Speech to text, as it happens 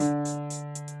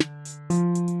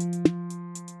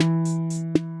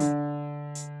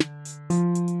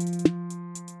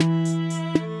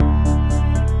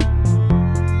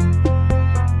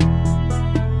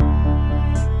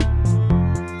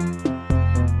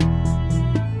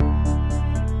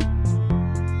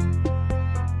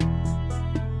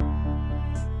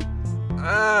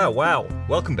wow.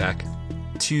 Welcome back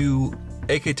to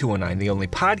AK219, the only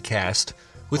podcast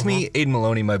with me, Aidan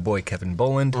Maloney, my boy Kevan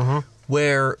Boland,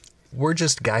 where we're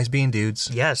just guys being dudes.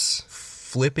 Yes.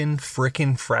 Flipping,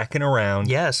 frickin', fracking around.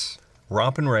 Yes.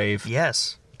 Romp and rave.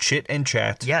 Yes. Chit and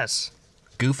chat. Yes.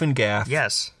 Goof and gaff.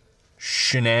 Yes.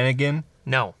 Shenanigan.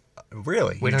 No.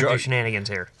 Really? We don't do shenanigans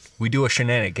here. We do a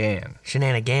shenanigan.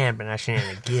 Shenanigan, but not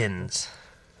shenanigans.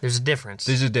 There's a difference.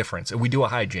 There's a difference. We do a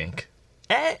hijink.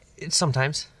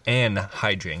 Sometimes. And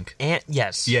hijink. And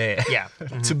yes. Yeah.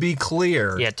 Mm-hmm. To be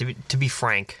clear. Yeah, to be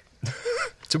frank.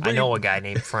 I know a guy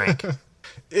named Frank.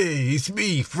 Hey, it's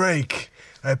me, Frank.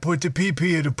 I put the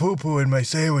pee-pee and the poo-poo in my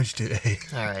sandwich today.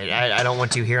 All right, I don't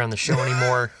want you here on the show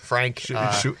anymore, Frank. Should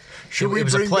it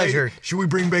was a pleasure. Should we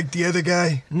bring back the other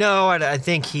guy? No, I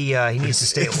think he needs to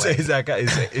stay away. Is that guy?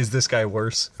 Is this guy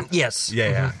worse? Yes.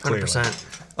 Yeah,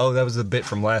 100%. Oh, that was the bit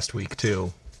from last week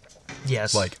too.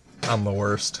 Yes. Like, I'm the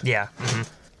worst. Yeah. Mm-hmm.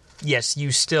 Yes,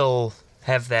 you still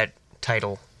have that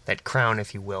title, that crown,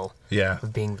 if you will. Yeah.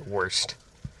 Of being the worst.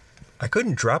 I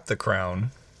couldn't drop the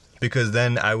crown because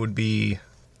then I would be.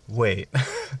 Wait.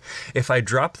 If I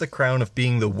drop the crown of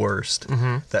being the worst,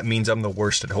 that means I'm the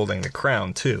worst at holding the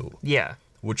crown too. Yeah.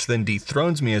 Which then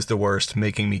dethrones me as the worst,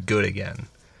 making me good again.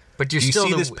 But you're Do you still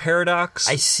see this paradox?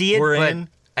 I see it, we're but in?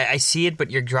 I see it,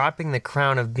 but you're dropping the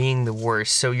crown of being the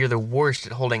worst, so you're the worst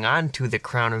at holding on to the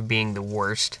crown of being the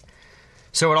worst.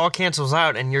 So it all cancels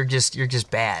out, and you're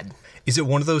just bad. Is it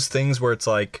one of those things where it's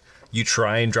like you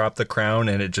try and drop the crown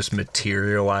and it just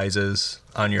materializes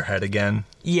on your head again?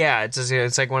 Yeah,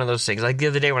 it's like one of those things. Like the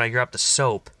other day when I dropped the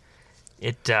soap,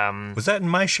 it Was that in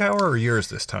my shower or yours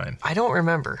this time? I don't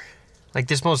remember. Like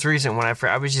this most recent one,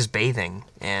 I was just bathing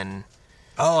and.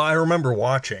 Oh, I remember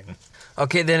watching.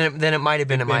 Okay, then it might have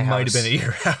been at my house. It might have been at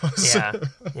your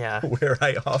house. Yeah. Where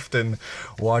I often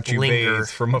watch you bathe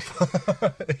from a.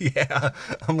 Yeah,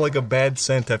 I'm like a bad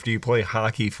scent after you play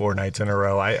hockey 4 nights in a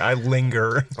row. I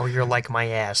linger. Or you're like my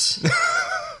ass.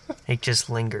 It just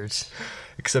lingers.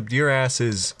 Except your ass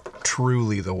is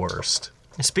truly the worst.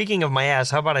 Speaking of my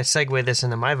ass, how about I segue this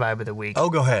into my vibe of the week? Oh,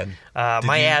 go ahead.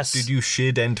 Ass. Did you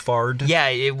shit and fart? Yeah,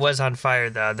 it was on fire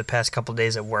the past couple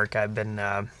days at work. I've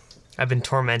been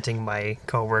tormenting my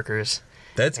coworkers.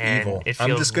 That's and evil. It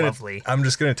feels lovely. I'm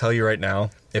just gonna tell you right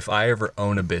now, if I ever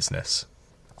own a business,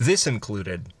 this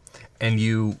included, and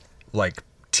you like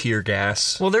tear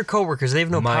gas. Well, they're coworkers. They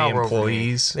have no power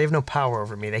employees. over me. They have no power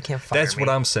over me. They can't fire me. That's what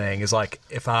I'm saying. Is like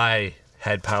if I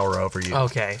had power over you.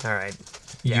 Okay, all right.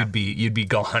 Yeah. You'd be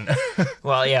gone.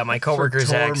 Well, yeah, my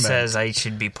coworker's act says I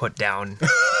should be put down.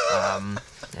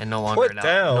 And no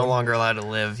longer allowed to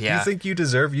live. Yeah. You think you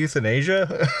deserve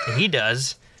euthanasia? He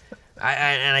does.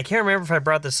 I can't remember if I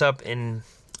brought this up in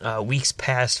weeks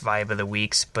past vibes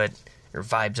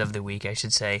of the week, I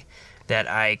should say, that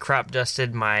I crop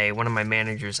dusted one of my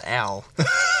managers, Al.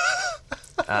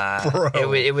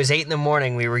 It was 8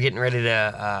 a.m. We were getting ready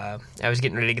to. I was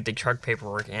getting ready to get the truck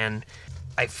paperwork, and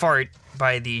I fart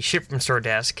by the ship from store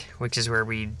desk, which is where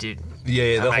we did.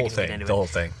 Yeah, the whole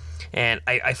thing. And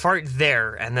I fart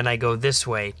there, and then I go this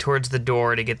way, towards the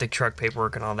door to get the truck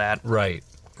paperwork and all that. Right.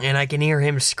 And I can hear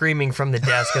him screaming from the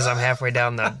desk as I'm halfway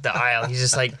down the aisle. He's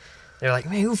just like, they're like,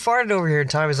 man, who farted over here? And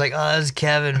Tommy's like, oh, this is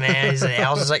Kevan, man. He's like,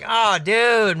 Al's just like, oh,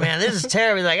 dude, man, this is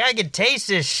terrible. He's like, I can taste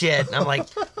this shit. And I'm like,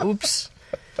 oops.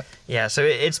 Yeah, so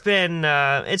it's been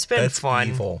That's fun.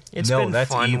 Evil. It's been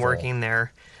fun evil. working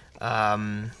there.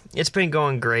 It's been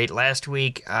going great. Last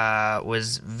week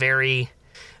was very,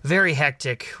 very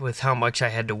hectic with how much I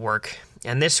had to work.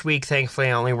 And this week, thankfully,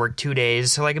 I only worked 2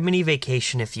 days, so like a mini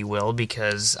vacation, if you will,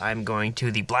 because I'm going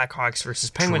to the Blackhawks versus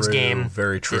Penguins game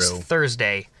this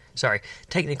Thursday. Sorry,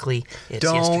 technically, it's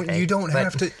yesterday. You don't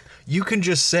have to. You can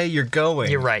just say you're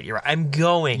going. You're right. I'm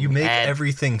going. You make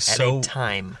everything so at a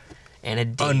time and a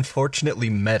date. Unfortunately,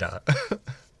 meta.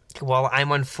 Well,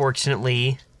 I'm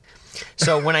unfortunately.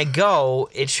 So when I go,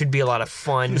 it should be a lot of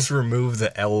fun. Just remove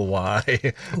the ly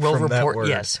We'll from report. that word.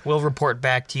 Yes, we'll report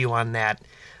back to you on that.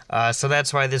 So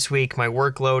that's why this week my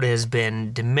workload has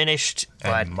been diminished.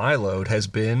 But and my load has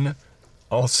been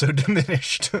also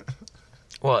diminished.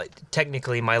 Well,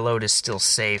 technically my load is still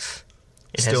safe.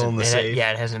 Still in the safe?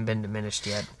 Yeah, it hasn't been diminished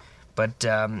yet. But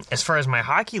as far as my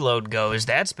hockey load goes,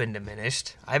 that's been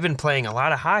diminished. I've been playing a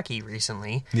lot of hockey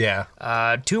recently.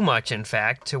 Yeah. Too much, in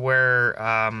fact, to where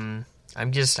I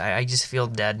just feel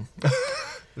dead.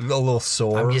 A little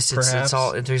sore, perhaps? It's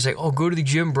all, he's like, oh, go to the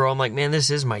gym, bro. I'm like, man, this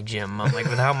is my gym. I'm like,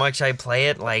 with how much I play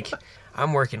it, like,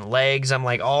 I'm working legs. I'm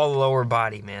like, all lower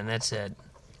body, man. That's it.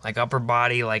 Like, upper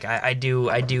body, like, I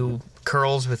do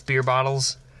curls with beer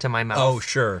bottles to my mouth. Oh,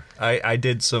 sure. I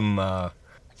did some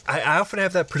I often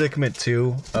have that predicament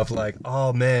too of like,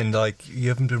 oh man, like you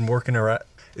haven't been working around.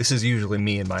 This is usually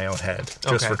me in my own head,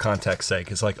 just for context's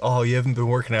sake. It's like, oh, you haven't been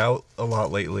working out a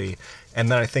lot lately. And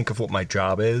then I think of what my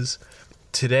job is.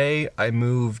 Today I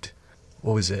moved,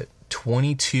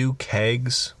 22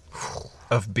 kegs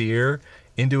of beer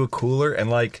into a cooler, and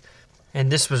like... And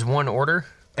this was one order?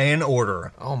 An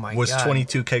order. Oh my was God.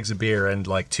 22 kegs of beer and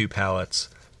like 2 pallets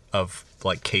of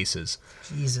like cases.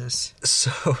 Jesus.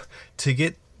 So to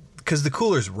get... Because the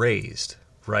cooler's raised,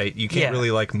 right? You can't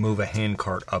really like move a hand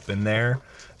cart up in there.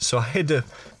 So I had to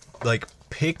like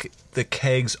pick the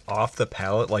kegs off the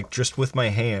pallet, like just with my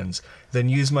hands, then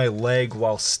use my leg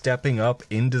while stepping up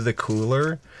into the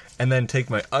cooler, and then take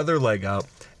my other leg up,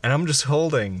 and I'm just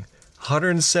holding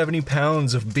 170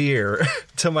 pounds of beer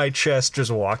to my chest, just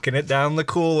walking it down the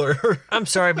cooler. I'm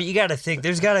sorry, but you got to think,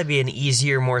 there's got to be an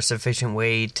easier, more sufficient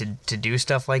way to do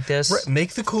stuff like this. Right,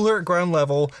 make the cooler at ground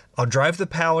level, I'll drive the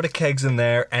pallet of kegs in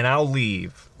there, and I'll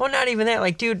leave. Well, not even that.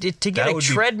 Like, dude, to get a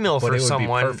treadmill for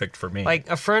someone... It would be perfect for me. Like,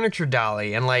 a furniture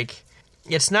dolly, and like...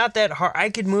 It's not that hard.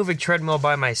 I could move a treadmill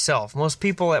by myself. Most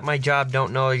people at my job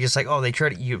don't know. They're just like, oh, they try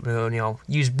to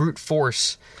use brute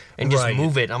force and just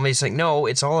move it. I'm just like, no,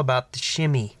 it's all about the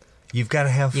shimmy. You've got to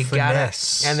have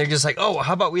finesse. And they're just like, oh,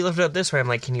 how about we lift it up this way? I'm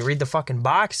like, can you read the fucking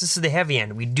box? This is the heavy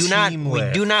end. We do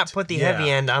not put the heavy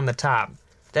end on the top.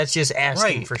 That's just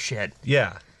asking for shit.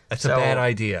 Yeah, that's a bad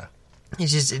idea.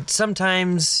 It's just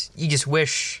sometimes you just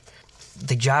wish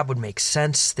the job would make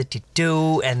sense that you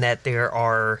do, and that there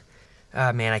are.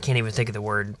 Man, I can't even think of the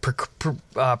word.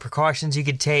 Precautions you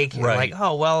could take. You're like,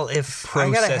 oh well, if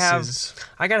processes.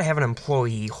 I gotta have an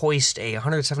employee hoist a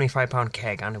 175-pound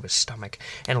keg onto his stomach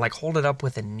and like hold it up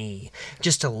with a knee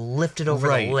just to lift it over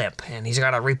the lip, and he's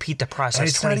got to repeat the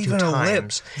process 22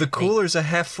 times. A lip. The cooler's a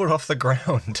half foot off the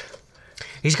ground.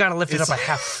 He's got to lift it up a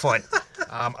half foot.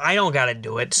 I don't got to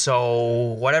do it,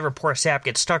 so whatever poor sap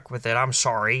gets stuck with it, I'm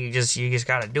sorry. You just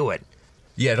got to do it.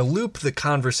 Yeah, to loop the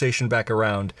conversation back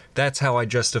around, that's how I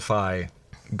justify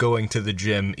going to the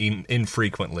gym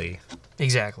infrequently.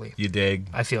 Exactly. You dig?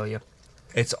 I feel you.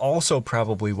 It's also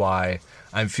probably why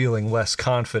I'm feeling less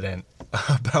confident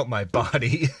about my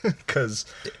body, because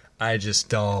I just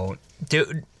don't...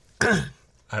 Dude.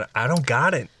 I don't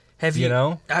got it. Have you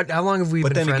know? How long have we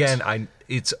been friends? But then again,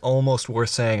 it's almost worth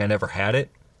saying I never had it.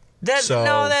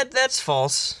 No, that's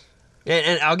false.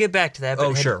 And I'll get back to that.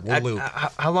 But sure. We'll loop.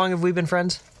 How long have we been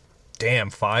friends?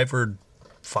 Damn, 5+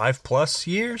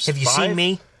 years? Have you seen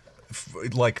me?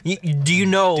 Do you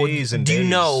know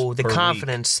the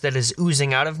confidence that is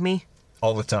oozing out of me?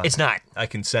 All the time. It's not. I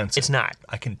can sense it. It's not.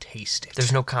 I can taste it.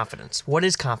 There's no confidence. What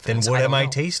is confidence? Then what am I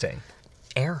tasting?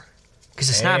 Air.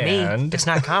 Because it's not me. It's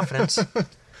not confidence.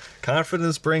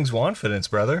 Confidence brings confidence,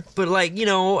 brother. But,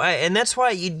 and that's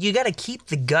why you got to keep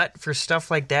the gut for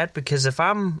stuff like that, because if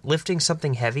I'm lifting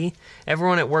something heavy,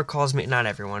 everyone at work calls me, not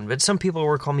everyone, but some people at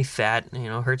work call me fat,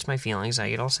 hurts my feelings, I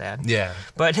get all sad. Yeah.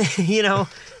 But,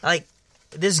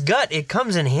 this gut, it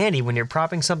comes in handy when you're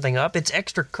propping something up. It's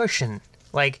extra cushion.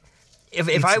 Like,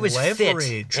 if I was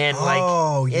leverage. Fit and,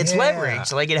 it's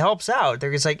leverage. Like, it helps out.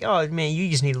 They're just like, oh, man, you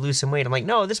just need to lose some weight. I'm like,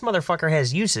 no, this motherfucker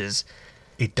has uses.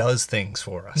 It does things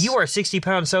for us. You are 60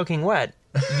 pounds soaking wet.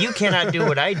 You cannot do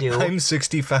what I do. I'm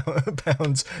 60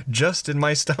 pounds just in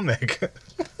my stomach.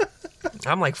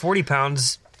 I'm like 40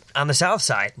 pounds on the south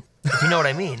side, if you know what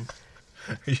I mean.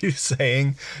 Are you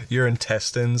saying your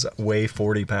intestines weigh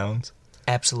 40 pounds?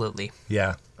 Absolutely.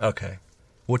 Yeah, okay.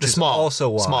 Which is small, also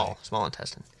why. Small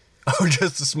intestine. Oh,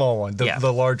 just the small one.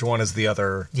 The large one is the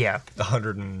other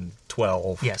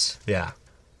 112. Yes. Yeah.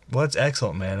 Well, that's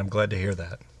excellent, man. I'm glad to hear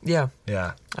that. Yeah.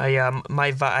 Yeah. I'm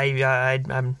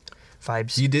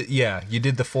vibes. You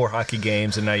did the 4 hockey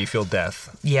games, and now you feel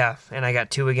death. Yeah, and I got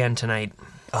 2 again tonight.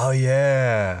 Oh,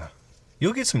 yeah.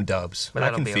 You'll get some dubs. But I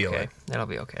can feel it. That'll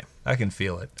be okay. I can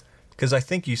feel it. Because I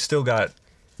think you've still got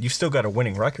a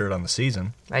winning record on the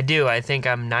season. I do. I think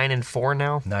I'm 9-4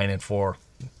 now. 9-4.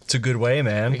 It's a good way,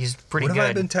 man. He's pretty good. What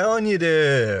have I been telling you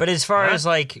to? But as far as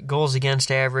goals against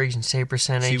average and save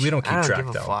percentage, see, we don't keep track, give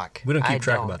a fuck. We don't keep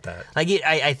track about that.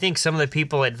 I think some of the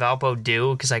people at Valpo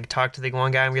do, because I talked to the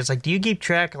one guy and was like, do you keep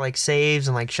track of saves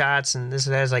and shots and this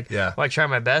and that? I was like, well, I try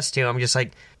my best to. I'm just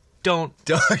like, don't.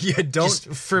 Just,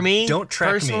 for me, don't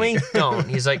track personally, me. Don't.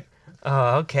 He's like,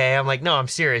 oh, okay. I'm like, no, I'm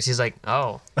serious. He's like,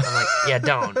 oh. I'm like, yeah,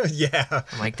 don't. Yeah.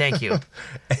 I'm like, thank you.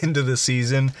 End of the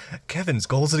season, Kevin's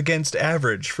goals against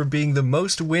average for being the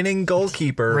most winning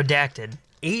goalkeeper. Redacted.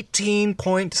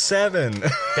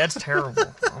 18.7. That's terrible.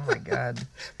 Oh, my God.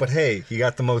 But hey, he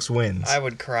got the most wins. I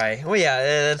would cry. Well,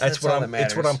 yeah, that's all that matters.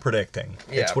 It's what I'm predicting.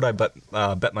 Yeah. It's what I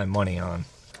bet my money on.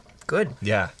 Good.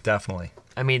 Yeah, definitely.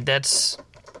 I mean, that's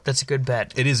That's a good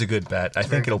bet. It is a good bet. I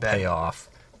think it'll pay off.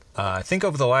 I think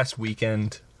over the last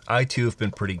weekend, I too have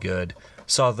been pretty good.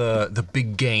 Saw the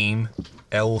big game,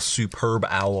 El Superb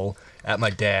Owl, at my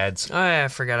dad's. Oh, yeah, I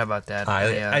forgot about that.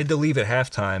 I had to leave at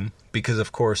halftime because,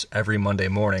 of course, every Monday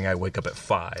morning I wake up at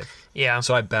 5. Yeah.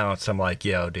 So I bounced. I'm like,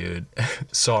 yo, dude,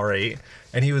 sorry.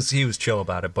 And he was chill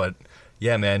about it. But,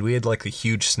 yeah, man, we had like a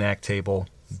huge snack table.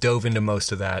 Dove into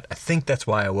most of that. I think that's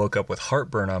why I woke up with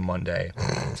heartburn on Monday,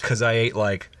 because I ate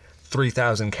like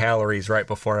 3,000 calories right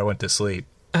before I went to sleep.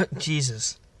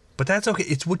 Jesus. But that's okay.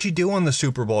 It's what you do on the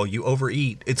Super Bowl. You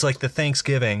overeat. It's like the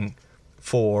Thanksgiving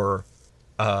for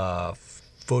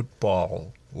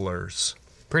footballers.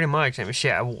 Pretty much. I mean,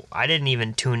 shit, I didn't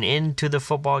even tune into the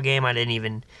football game. I didn't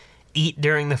even eat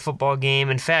during the football game.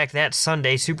 In fact, that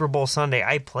Sunday, Super Bowl Sunday,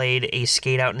 I played a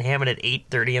skate out in Hammond at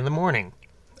 8:30 in the morning.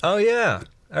 Oh, yeah.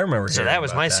 I remember So that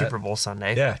was my Super Bowl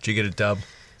Sunday. Yeah. Did you get a dub?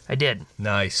 I did.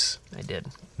 Nice. I did.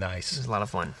 It Nice. was a lot of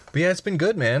fun. But yeah, it's been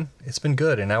good, man. It's been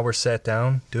good. And now we're sat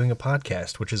down doing a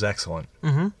podcast, which is excellent.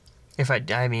 Mm-hmm.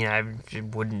 I mean, I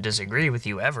wouldn't disagree with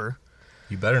you ever.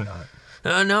 You better not.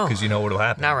 No. Because you know what'll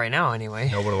happen. Not right now, anyway.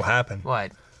 You know what'll happen.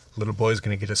 What? Little boy's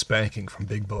going to get a spanking from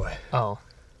Big Boy. Oh.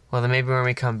 Well, then maybe when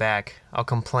we come back, I'll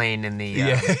complain in the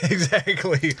Yeah,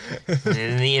 exactly.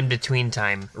 in the in-between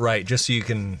time. Right, just so you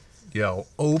can,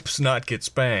 oops, not get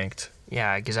spanked.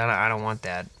 Yeah, because I don't want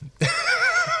that.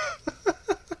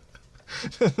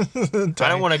 I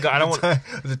don't want to go. I don't want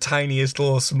the tiniest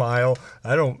little smile.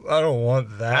 I don't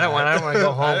want that. I don't want to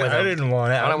go home with. I didn't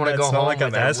want it. I don't want to go home like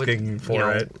with I'm asking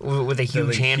for it with a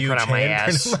huge handprint on my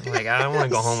ass. Like I don't want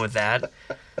to go home with that.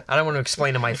 I don't want to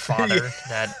explain to my father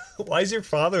that. Why is your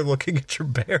father looking at your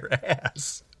bare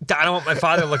ass? I don't want my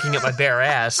father looking at my bare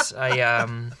ass.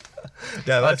 I'll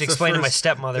have to explain to my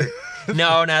stepmother.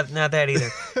 No, not that either.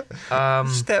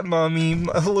 Stepmommy,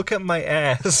 look at my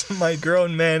ass, my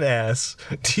grown man ass.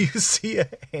 Do you see a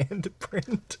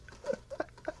handprint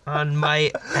on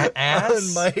my ass?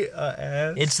 On my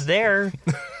ass. It's there.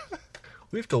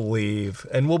 We have to leave,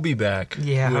 and we'll be back.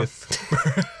 Yeah.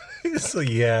 So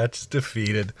yeah, just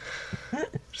defeated.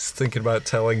 Just thinking about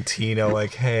telling Tina,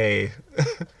 like, hey,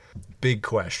 big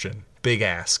question, big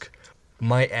ask.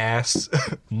 My ass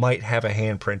might have a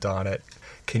handprint on it.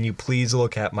 Can you please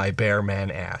look at my bare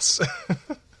man ass?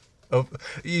 Oh,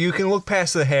 you can look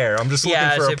past the hair. I'm just looking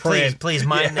for a print. Please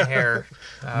mind the hair.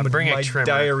 Bring a trimmer.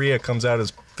 My diarrhea comes out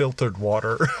as filtered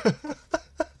water.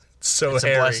 It's a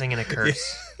hairy. Blessing and a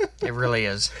curse. It really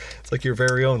is. It's like your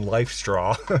very own life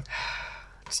straw.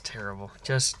 It's terrible.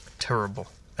 Just terrible.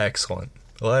 Excellent.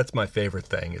 Well, that's my favorite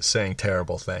thing, is saying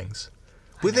terrible things.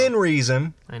 Within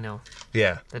reason. I know.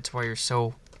 Yeah. That's why you're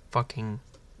so fucking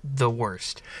the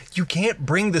worst. You can't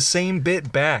bring the same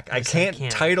bit back. Yes, I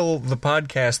can't title the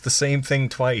podcast the same thing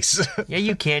twice. Yeah,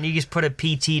 you can. You just put a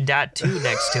PT.2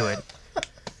 next to it.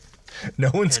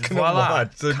 No one's going to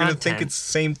watch. They're going to think Content. it's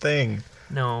the same thing.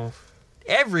 No.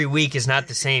 Every week is not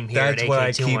the same here That's at what I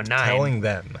AK219. keep telling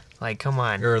them. Like, come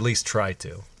on. Or at least try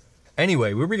to.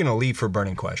 Anyway, we were going to leave for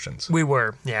burning questions. We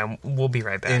were. Yeah, we'll be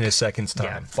right back. In a second's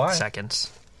time. Yeah, Why?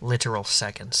 seconds. Literal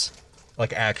seconds.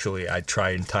 Like, actually, I'd try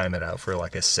and time it out for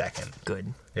like a second.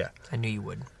 Good. Yeah. I knew you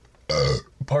would.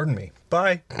 Pardon me.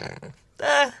 Bye.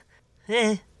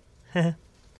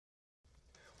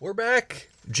 We're back.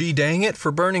 Gee dang it,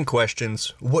 for burning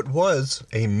questions. What was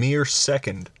a mere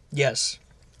second Yes.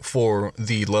 for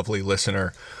the lovely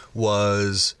listener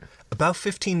was about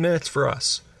 15 minutes for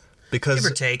us. Because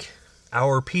Give or take.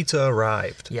 our pizza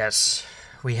arrived. Yes.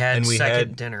 We had And we second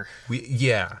had- dinner.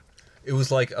 Yeah. It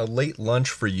was like a late lunch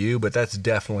for you, but that's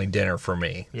definitely dinner for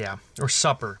me. Yeah. Or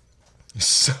supper.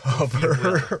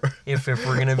 Supper. If we're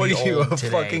going to be What are you, old a today.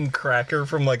 fucking cracker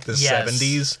from like the Yes.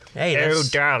 70s? Hey, oh, that's...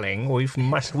 darling, we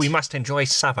must enjoy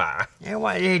supper. I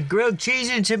wanted grilled cheese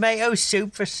and tomato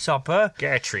soup for supper.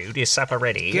 Gertrude, is supper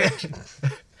ready?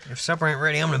 If supper ain't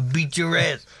ready, I'm going to beat your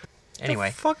ass. Anyway.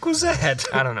 The fuck was that?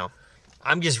 I don't know.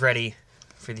 I'm just ready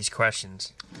for these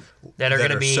questions that are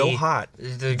going to be so hot.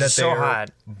 They're that so they're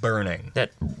hot burning.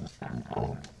 that.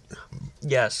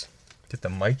 Yes. Did the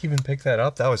mic even pick that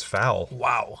up? That was foul.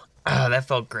 Wow. That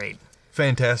felt great.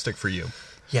 Fantastic for you.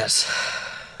 Yes.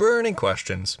 Burning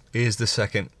questions is the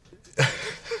second.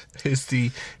 Is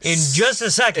the In just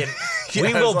a second, we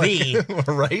Yeah, will it's be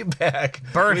right back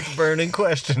with burning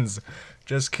questions.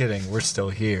 Just kidding. We're still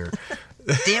here.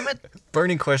 Damn it.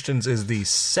 Burning Questions is the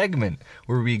segment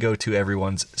where we go to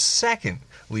everyone's second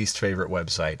least favorite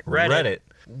website, Reddit.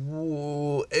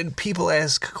 Whoa, and people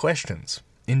ask questions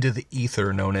into the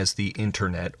ether known as the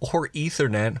internet or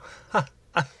Ethernet.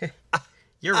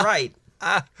 You're right.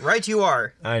 Right you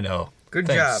are. I know. Good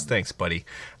job. Thanks, buddy.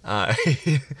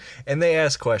 And they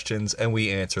ask questions, and we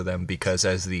answer them because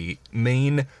as the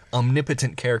main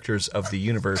omnipotent characters of the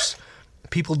universe,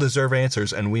 people deserve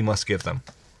answers, and we must give them.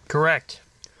 Correct.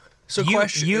 So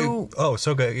question. Oh,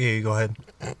 so good. Yeah, you go ahead.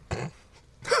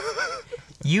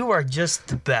 You are just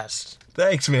the best.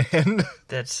 Thanks, man.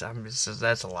 That's a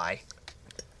lie.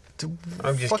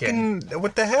 I'm just kidding.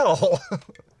 What the hell?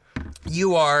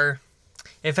 You are.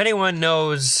 If anyone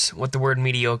knows what the word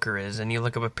mediocre is, and you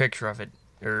look up a picture of it,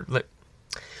 or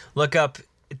look up.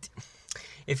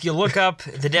 If you look up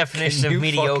the definition of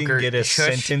mediocre, fucking get a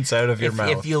sentence out of your mouth?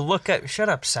 If you look up, shut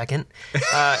up, second.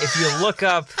 If you look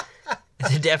up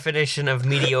the definition of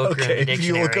mediocre in the dictionary, if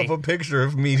you look up a picture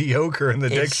of mediocre in the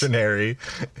dictionary,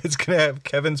 it's gonna have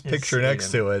Kevin's picture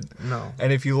next to it. No.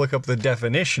 And if you look up the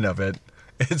definition of it,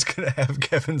 it's gonna have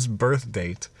Kevin's birth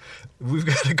date. We've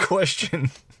got a question.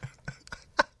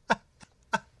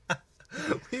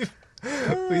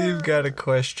 We've got a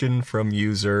question from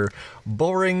user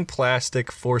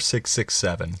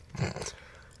BoringPlastic4667.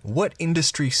 What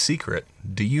industry secret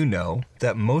do you know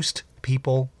that most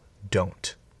people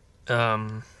don't?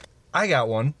 I got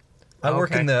one. I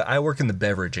work in the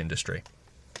beverage industry.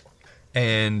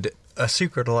 And a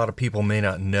secret a lot of people may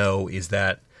not know is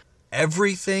that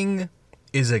everything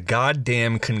is a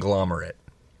goddamn conglomerate.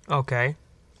 Okay.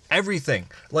 Everything.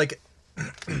 Like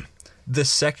the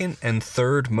second and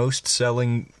third most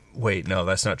selling... Wait, no,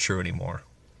 that's not true anymore.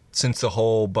 Since the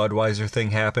whole Budweiser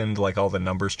thing happened, like all the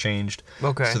numbers changed.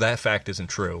 Okay. So that fact isn't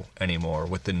true anymore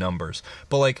with the numbers.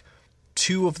 But like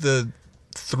 2 of the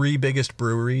 3 biggest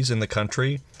breweries in the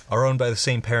country are owned by the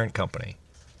same parent company.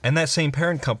 And that same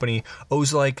parent company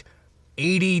owns like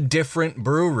 80 different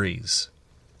breweries,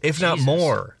 if not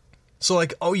more. So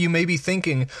like, oh, you may be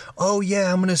thinking, oh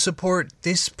yeah, I'm going to support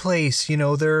this place. You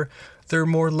know, they're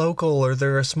more local or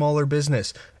they're a smaller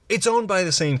business. It's owned by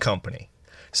the same company.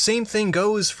 Same thing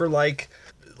goes for like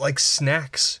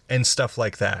snacks and stuff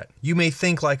like that. You may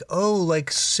think like, oh,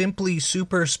 like Simply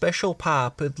Super Special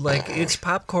Pop, it's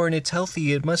popcorn, it's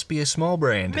healthy, it must be a small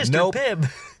brand. Mr. Nope. Pibb.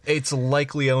 It's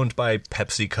likely owned by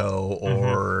PepsiCo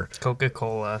or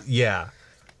Coca-Cola. Yeah.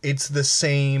 It's the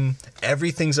same.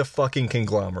 Everything's a fucking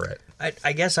conglomerate.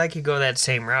 I guess I could go that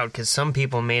same route because some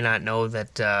people may not know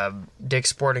that Dick's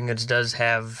Sporting Goods does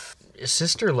have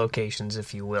sister locations,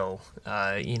 if you will,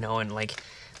 and like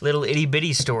little itty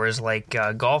bitty stores like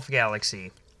Golf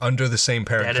Galaxy. Under the same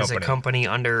parent company. That is a company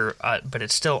under, but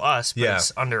it's still us, but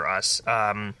it's under us.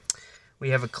 We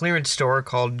have a clearance store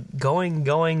called Going,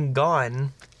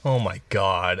 Gone. Oh my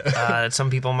God. That some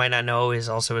people might not know is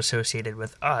also associated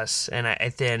with us. And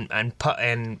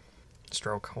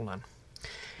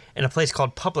and a place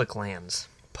called Public Lands.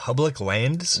 Public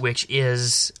Lands? Which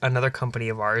is another company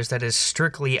of ours that is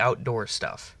strictly outdoor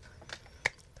stuff.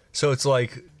 So it's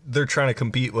like they're trying to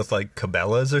compete with like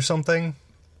Cabela's or something?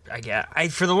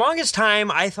 For the longest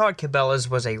time, I thought Cabela's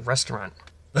was a restaurant.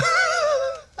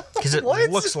 Because it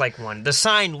looks like one. The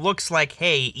sign looks like,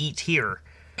 hey, eat here.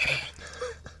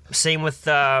 Same with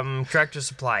Tractor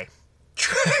Supply.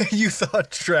 You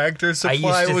thought Tractor Supply was a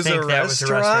restaurant? I used to think that was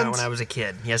a restaurant when I was a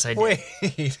kid. Yes, I did.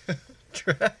 Wait.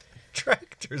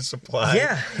 Tractor Supply?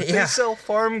 Yeah. They sell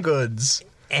farm goods.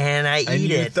 And I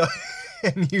eat it.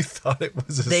 And you thought it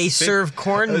was serve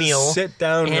cornmeal. A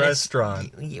sit-down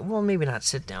restaurant. Well, maybe not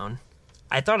sit-down.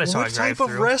 I thought I saw a drive-through. What type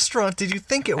of restaurant did you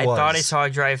think it was? I thought I saw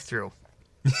a drive-through.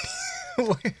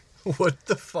 What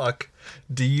the fuck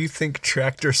do you think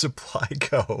Tractor Supply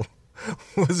Co.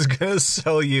 was going to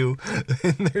sell you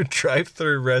in their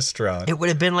drive-thru restaurant? It would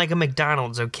have been like a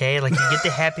McDonald's, okay? Like you get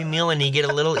the Happy Meal and you get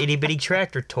a little itty-bitty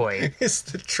tractor toy. It's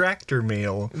the tractor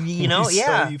meal. You know, we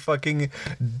sell you fucking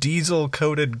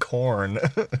diesel-coated corn.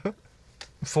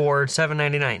 For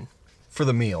 $7.99. For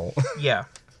the meal. Yeah.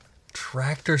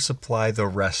 Tractor Supply the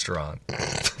restaurant.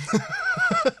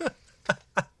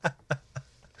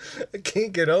 I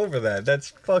can't get over that. That's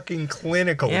fucking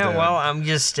clinical. Yeah, dude. well, I'm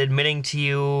just admitting to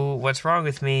you what's wrong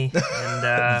with me. And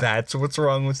that's what's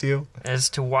wrong with you? As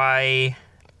to why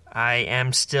I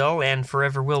am still and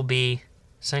forever will be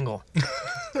single.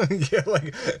 Yeah,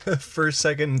 like first,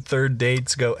 second, and third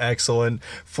dates go excellent.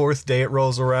 Fourth date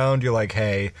rolls around. You're like,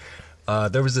 hey,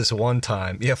 there was this one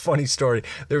time. Yeah, funny story.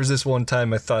 There was this one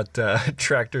time I thought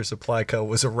Tractor Supply Co.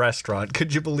 was a restaurant.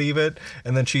 Could you believe it?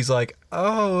 And then she's like,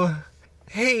 oh...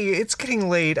 hey, it's getting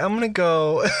late. I'm going to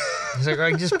go. He's like,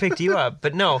 I just picked you up.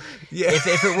 But no,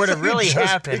 if it were to really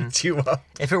happen,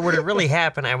 if it were to really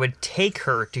happen, I would take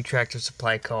her to Tractor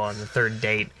Supply Co. on the third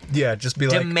date. Yeah, just be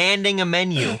like... demanding a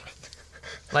menu.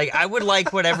 Like, I would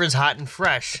like whatever's hot and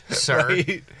fresh, sir.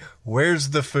 Right. Where's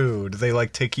the food? They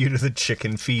like take you to the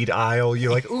chicken feed aisle.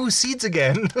 You're like, ooh, seeds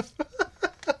again.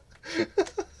 But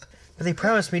they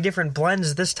promised me different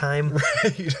blends this time.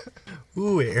 Right.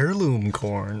 Ooh, heirloom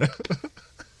corn.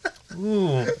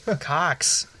 Ooh,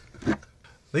 cocks.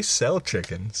 They sell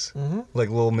chickens. Mm-hmm. Like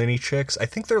little mini chicks. I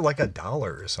think they're like $1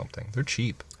 or something. They're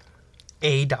cheap.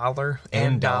 $1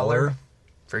 and dollar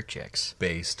for chicks.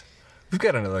 Based. We've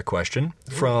got another question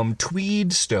from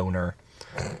Tweed Stoner.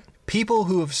 People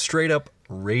who have straight up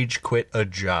rage quit a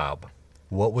job.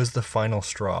 What was the final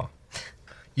straw?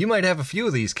 You might have a few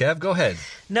of these, Kev. Go ahead.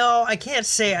 No, I can't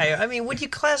say. I mean, would you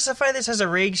classify this as a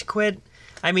rage quit?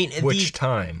 I mean, which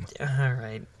time? All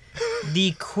right.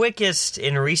 The quickest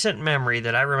in recent memory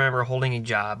that I remember holding a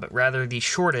job, but rather the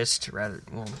shortest, they're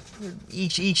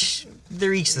each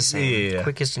the same. Yeah.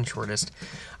 Quickest and shortest.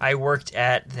 I worked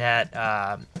at that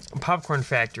popcorn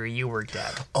factory you worked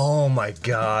at. Oh my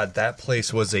God, that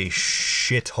place was a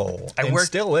shithole. And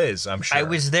still is, I'm sure. I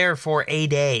was there for a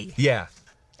day. Yeah.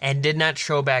 And did not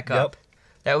show back up. Yep.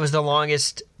 That was the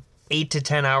longest 8 to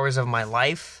 10 hours of my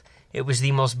life. It was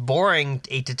the most boring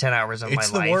 8 to 10 hours of my life.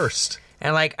 It's the worst.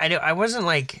 And like I wasn't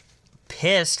like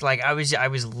pissed. Like I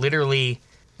was literally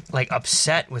like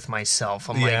upset with myself.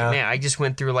 I'm like, man, I just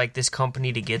went through like this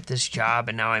company to get this job,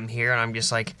 and now I'm here, and I'm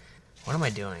just like, what am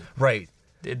I doing? Right.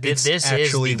 This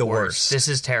actually is the worst. This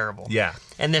is terrible. Yeah.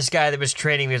 And this guy that was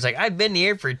training me was like, I've been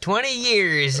here for 20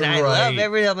 years, and I love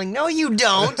everything. I'm like, no, you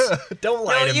don't. Don't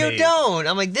lie to me. No, you don't.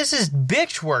 I'm like, this is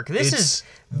bitch work. This is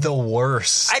the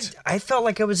worst. I felt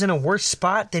like I was in a worse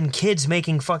spot than kids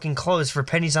making fucking clothes for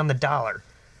pennies on the dollar.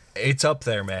 It's up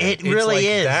there, man. It really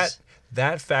is.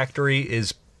 That factory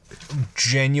is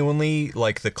genuinely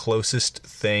like the closest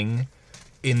thing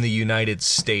in the United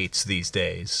States these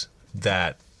days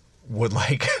that would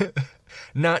like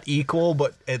not equal,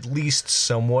 but at least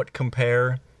somewhat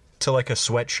compare to like a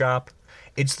sweatshop.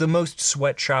 It's the most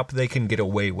sweatshop they can get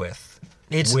away with.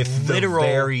 It's with literal, the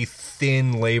very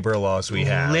thin labor laws we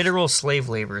have. Literal slave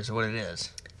labor is what it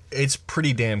is. It's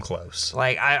pretty damn close.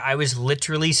 Like, I was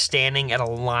literally standing at a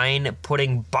line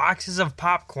putting boxes of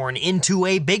popcorn into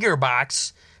a bigger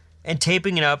box and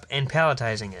taping it up and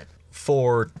palletizing it.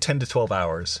 For 10 to 12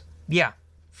 hours. Yeah.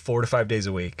 4 to 5 days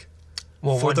a week.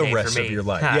 Well, for the rest of your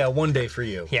life. Yeah, one day for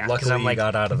you. Yeah, luckily you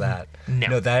got out of that.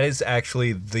 No, that is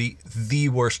actually the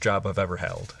worst job I've ever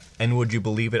held. And would you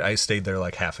believe it? I stayed there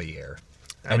like half a year.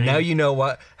 And now you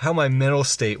know how my mental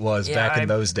state was back in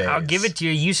those days. I'll give it to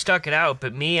you. You stuck it out,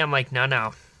 but me, I'm like, no.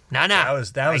 That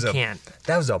was can't.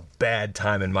 That was a bad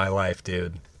time in my life,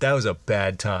 dude. That was a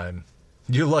bad time.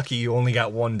 You're lucky you only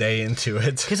got one day into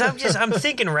it. Because I'm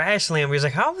thinking rationally. I was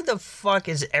like, how the fuck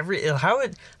is how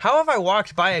have I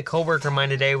walked by a coworker of mine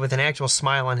today with an actual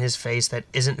smile on his face that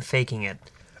isn't faking it?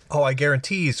 Oh, I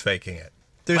guarantee he's faking it.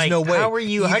 There's like, no way.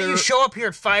 How do you show up here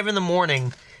at 5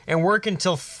 a.m. and work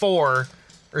until 4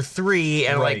 or 3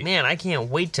 and like, man, I can't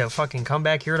wait to fucking come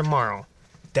back here tomorrow?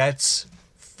 That's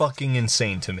fucking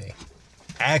insane to me.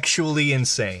 Actually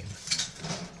insane.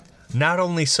 Not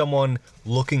only someone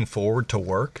looking forward to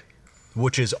work,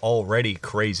 which is already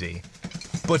crazy,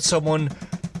 but someone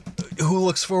who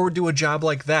looks forward to a job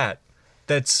like that.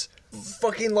 That's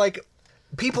fucking like,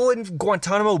 people in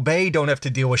Guantanamo Bay don't have to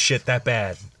deal with shit that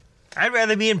bad. I'd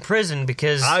rather be in prison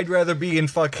because I'd rather be in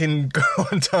fucking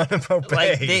Guantanamo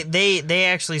Bay. Like they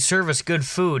actually serve us good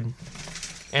food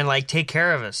and like take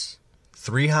care of us.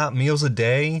 3 hot meals a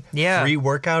day. Yeah. Free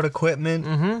workout equipment.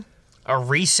 Mm-hmm. A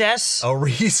recess.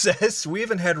 We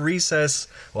haven't had recess.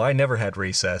 Well, I never had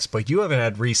recess, but you haven't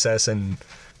had recess in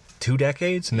 2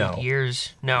 decades? No. 8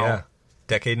 years. No. Yeah.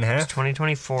 Decade and a half? It's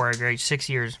 2024. I graduated 6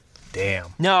 years.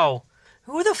 Damn. No.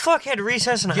 Who the fuck had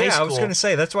recess in high school? Yeah, I was going to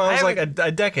say. That's why I was like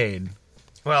a decade.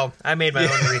 Well, I made my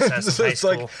own recess in high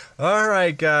school. It's like, all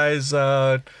right, guys,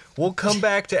 we'll come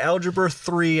back to Algebra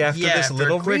 3 after this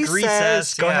little quick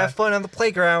recess. Go have fun on the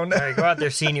playground. All right, go out there,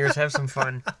 seniors. Have some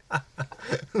fun.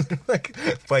 Like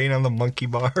playing on the monkey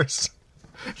bars.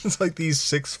 It's like these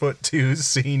 6'2"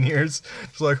 seniors.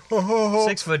 It's like,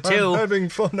 6'2". I'm having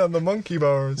fun on the monkey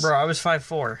bars. Bro, I was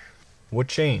 5'4". What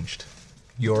changed?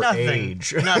 Your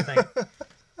age. Nothing.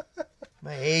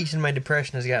 My age and my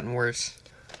depression has gotten worse.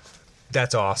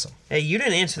 That's awesome. Hey, you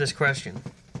didn't answer this question.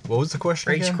 What was the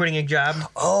question Rage again? quitting a job.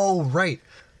 Oh, right.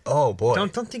 Oh, boy.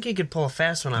 Don't think you could pull a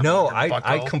fast one on No, me.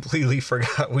 I completely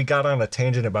forgot. We got on a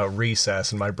tangent about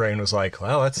recess, and my brain was like,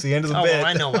 well, that's the end of the bit. Oh, well,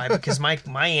 I know why. Because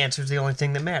my answer is the only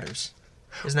thing that matters.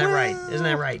 Isn't that right? Isn't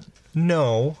that right?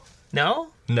 No. No?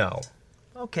 No.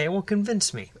 Okay, well,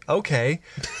 convince me. Okay.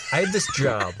 I had this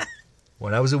job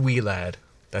when I was a wee lad.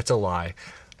 That's a lie.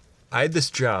 I had this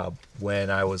job when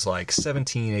I was like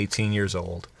 17, 18 years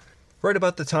old. right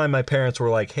about the time my parents were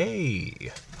like,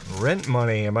 hey, rent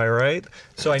money, am I right?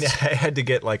 So I had to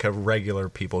get like a regular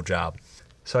people job.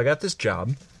 So I got this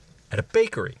job at a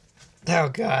bakery. Oh,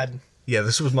 God. Yeah,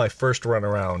 this was my first run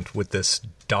around with this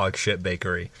dog shit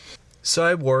bakery. So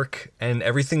I work and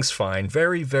everything's fine.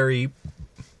 Very, very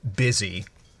busy,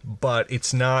 but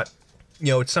it's not,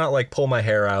 it's not like pull my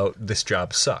hair out, this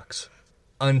job sucks.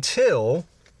 Until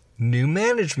new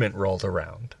management rolled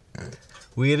around.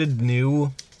 We had a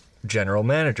new general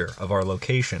manager of our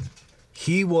location.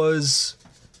 He was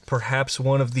perhaps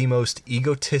one of the most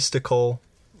egotistical,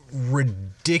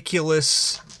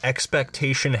 ridiculous,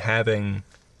 expectation-having,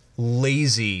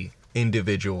 lazy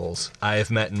individuals I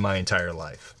have met in my entire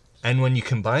life. And when you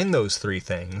combine those three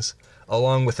things,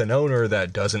 along with an owner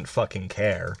that doesn't fucking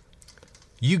care,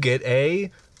 you get a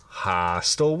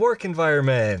hostile work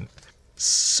environment.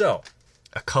 So,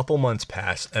 a couple months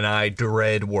pass, and I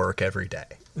dread work every day.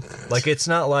 Like, it's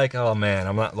not like, oh man,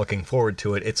 I'm not looking forward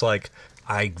to it. It's like,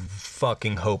 I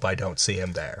fucking hope I don't see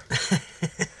him there.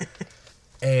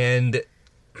 And,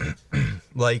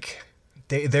 like,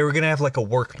 they were going to have, like, a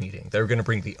work meeting. They were going to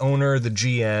bring the owner, the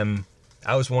GM.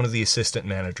 I was one of the assistant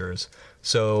managers.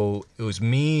 So, it was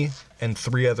me and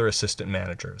 3 other assistant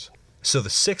managers. So, the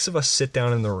 6 of us sit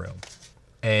down in the room.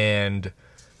 And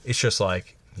it's just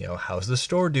like, how's the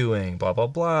store doing? Blah, blah,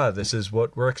 blah. This is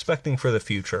what we're expecting for the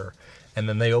future. And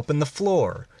then they open the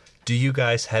floor. Do you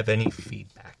guys have any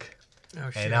feedback?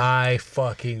 Oh, shit. And I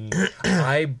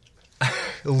literally...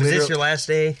 Was this your last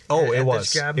day? Oh, at it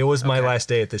was. This job? It was my last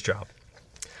day at this job.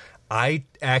 I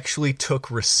actually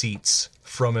took receipts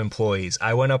from employees.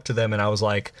 I went up to them and I was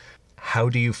like, how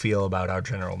do you feel about our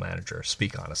general manager?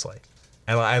 Speak honestly.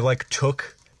 And I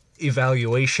took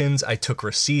evaluations, I took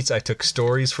receipts, I took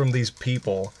stories from these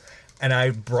people, and I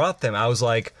brought them. I was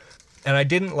like, and I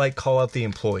didn't call out the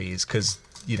employees because,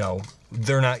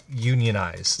 they're not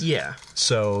unionized. Yeah.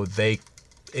 So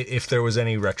if there was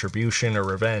any retribution or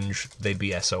revenge, they'd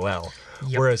be SOL.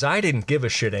 Yep. Whereas I didn't give a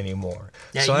shit anymore.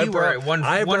 Yeah, so you were one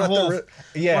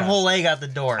whole leg out the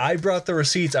door. I brought the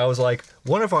receipts. I was like,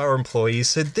 one of our employees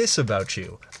said this about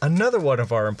you. Another one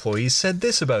of our employees said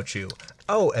this about you.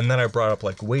 Oh, and then I brought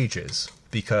up wages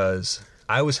because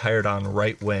I was hired on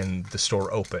right when the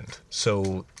store opened.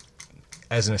 So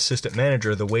as an assistant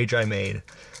manager, the wage I made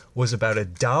was about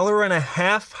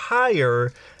 $1.50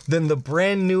 higher than the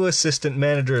brand new assistant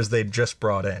managers they'd just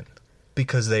brought in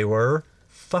because they were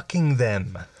fucking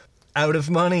them out of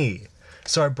money.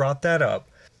 So I brought that up,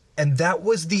 and that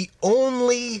was the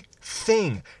only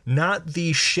thing, not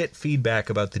the shit feedback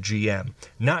about the GM,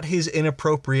 not his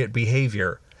inappropriate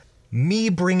behavior. Me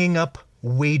bringing up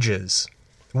wages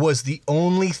was the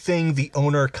only thing the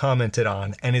owner commented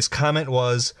on, and his comment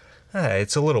was, hey,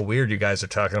 it's a little weird you guys are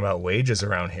talking about wages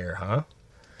around here, huh?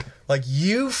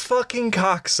 You fucking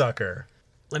cocksucker.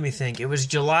 Let me think. It was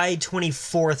July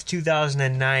 24th,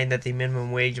 2009 that the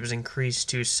minimum wage was increased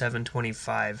to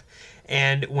 $7.25.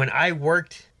 And when I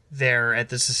worked there at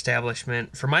this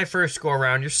establishment, for my first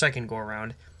go-around, your second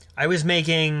go-around, I was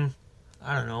making,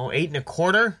 I don't know,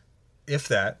 $8.25? If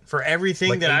that. For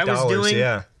everything that I was doing?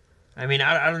 Yeah. I mean,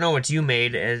 I don't know what you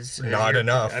made as not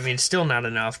enough. I mean, still not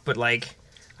enough, but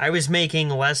I was making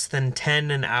less than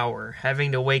 $10 an hour,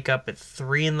 having to wake up at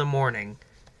 3 in the morning.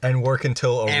 And work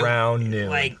until around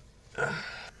noon.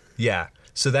 Yeah.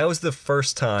 So that was the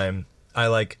first time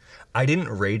I didn't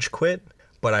rage quit,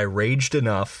 but I raged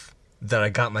enough that I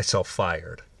got myself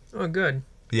fired. Oh, good.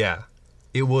 Yeah.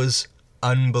 It was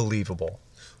unbelievable.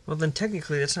 Well, then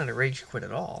technically that's not a rage quit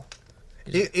at all.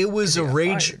 It was a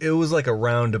rage. Fired. It was like a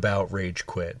roundabout rage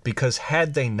quit because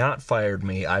had they not fired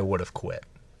me, I would have quit.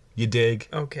 You dig?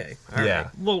 Okay. All right.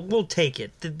 Well, we'll take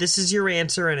it. This is your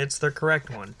answer, and it's the correct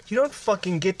one. You don't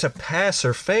fucking get to pass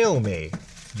or fail me.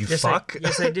 You fuck.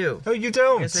 Yes, I do. No, you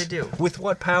don't. Yes, I do. With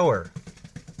what power?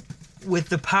 With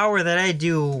the power that I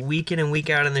do week in and week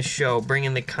out on the show,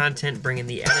 bringing the content, bringing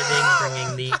the editing,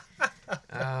 bringing the...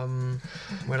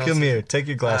 what else? Come here. Take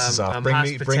your glasses off. Bring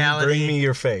me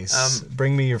your face.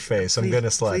 Bring me your face. I'm going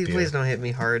to slap you. Please don't hit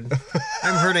me hard.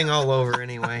 I'm hurting all over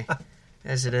anyway,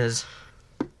 as it is.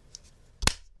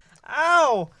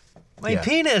 Ow! My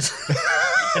penis!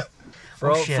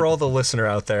 For all the listener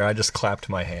out there, I just clapped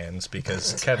my hands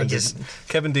because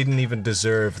Kevan didn't even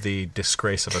deserve the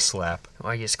disgrace of a slap.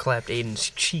 I just clapped Aidan's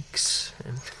cheeks.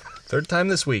 Third time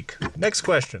this week. Next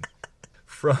question.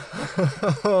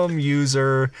 From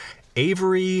user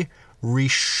Avery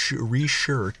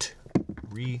Reichert.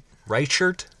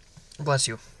 Bless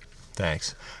you.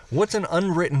 Thanks. What's an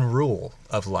unwritten rule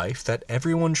of life that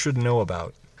everyone should know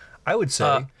about? I would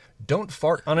say, don't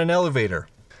fart on an elevator.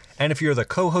 And if you're the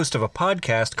co-host of a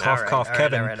podcast, cough, cough,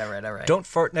 Kevin, all right. don't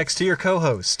fart next to your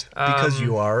co-host because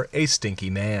you are a stinky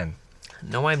man.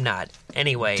 No, I'm not.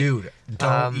 Anyway. Dude,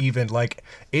 don't even, like,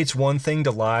 it's one thing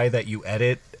to lie that you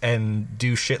edit and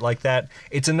do shit like that.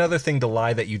 It's another thing to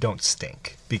lie that you don't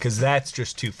stink, because that's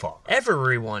just too far.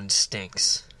 Everyone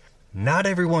stinks. Not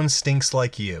everyone stinks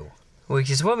like you. Which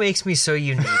is what makes me so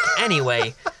unique.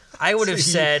 Anyway, I would have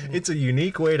said... It's a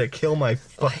unique way to kill my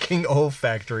fucking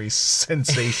olfactory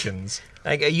sensations.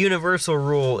 Like a universal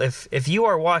rule, if you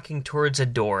are walking towards a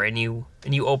door and you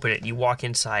open it, you walk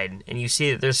inside, and you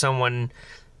see that there's someone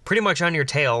pretty much on your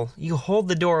tail, you hold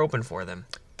the door open for them.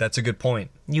 That's a good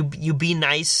point. You be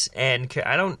nice, and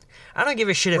I don't give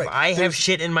a shit if I have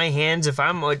shit in my hands. If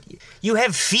you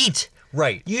have feet.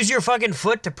 Right. Use your fucking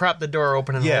foot to prop the door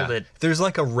open and hold it. There's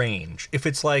like a range. If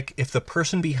it's like, if the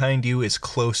person behind you is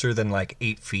closer than like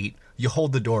 8 feet, you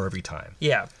hold the door every time.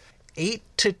 Yeah. 8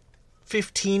 to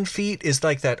 15 feet is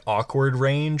like that awkward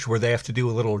range where they have to do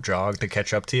a little jog to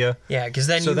catch up to you. Yeah, because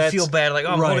then you feel bad, like,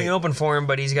 I'm holding it open for him,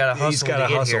 but he's got to hustle to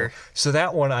get here. So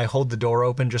that one, I hold the door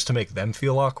open just to make them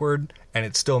feel awkward, and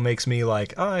it still makes me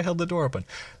like, oh, I held the door open.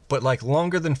 But like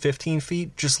longer than 15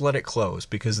 feet, just let it close,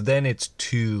 because then it's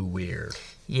too weird.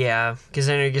 Yeah, because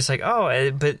then you're just like,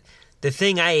 oh, but the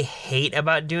thing I hate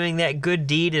about doing that good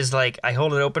deed is like, I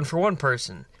hold it open for one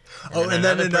person. And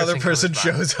then another person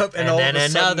shows up, and all of a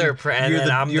sudden,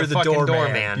 you're the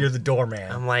doorman. You're the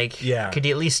doorman. I'm like, yeah. Could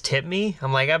you at least tip me?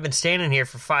 I'm like, I've been standing here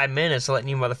for 5 minutes letting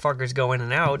you motherfuckers go in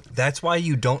and out. That's why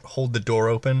you don't hold the door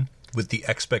open with the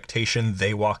expectation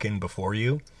they walk in before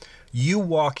you. You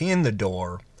walk in the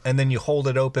door, and then you hold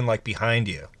it open like behind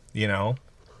you, you know?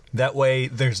 That way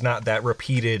there's not that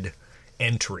repeated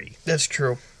entry. That's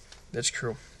true.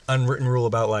 Unwritten rule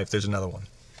about life, there's another one.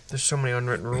 There's so many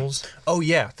unwritten rules. Oh,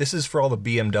 yeah. This is for all the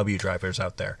BMW drivers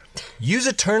out there. Use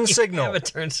a turn signal. Have a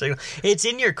turn signal. It's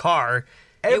in your car.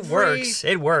 It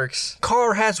works.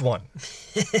 Car has one.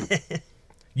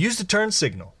 Use the turn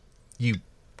signal, you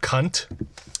cunt.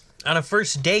 On a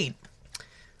first date,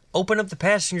 open up the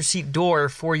passenger seat door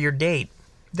for your date.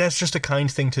 That's just a kind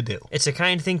thing to do. It's a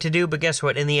kind thing to do, but guess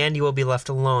what? In the end, you will be left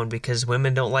alone because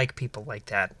women don't like people like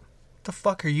that. What the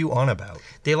fuck are you on about?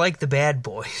 They like the bad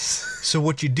boys. So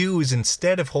what you do is,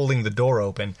 instead of holding the door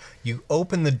open, you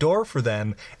open the door for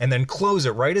them and then close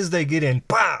it right as they get in.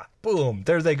 Bah! Boom!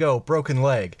 There they go, broken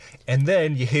leg. And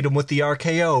then you hit them with the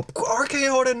RKO.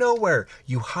 RKO out of nowhere!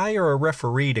 You hire a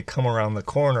referee to come around the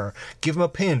corner, give them a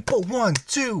pin. Boom! 1,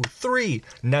 2, 3.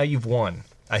 Now you've won.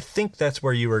 I think that's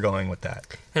where you were going with that.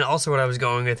 And also what I was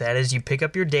going with that is you pick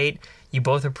up your date, you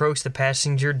both approach the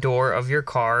passenger door of your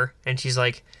car, and she's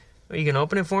like, are you going to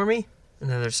open it for me? And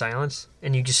then there's silence,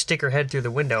 and you just stick her head through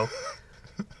the window.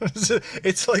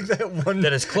 It's like that one...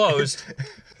 that is closed.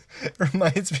 It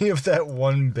reminds me of that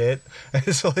one bit.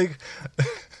 It's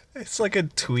like a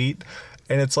tweet,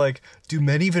 and it's like, do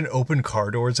men even open car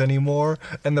doors anymore?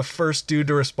 And the first dude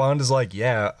to respond is like,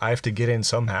 yeah, I have to get in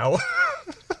somehow.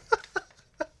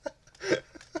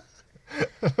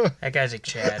 That guy's a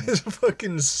Chad. He's a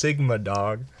fucking Sigma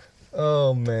dog.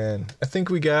 Oh, man. I think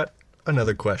we got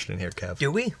another question here, Kev.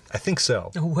 Do we? I think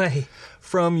so. No way.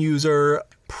 From user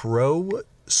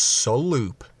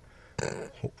ProSoloop.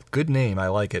 Good name, I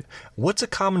like it. What's a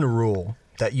common rule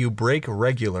that you break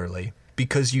regularly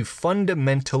because you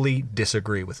fundamentally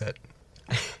disagree with it?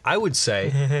 I would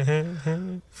say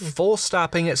full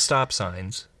stopping at stop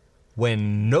signs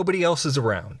when nobody else is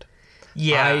around.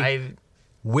 Yeah, I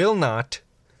will not,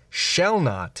 shall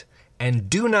not, and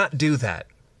do not do that.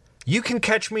 You can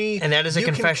catch me... And that is a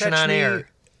confession on air.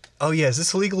 Oh, yeah. Is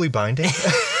this legally binding?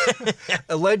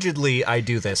 Allegedly, I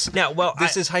do this. Now, well,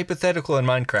 this is hypothetical in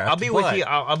Minecraft. I'll be with you.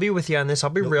 I'll be with you on this. I'll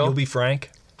be real. You'll be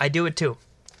frank. I do it too.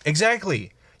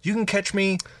 Exactly. You can catch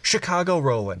me Chicago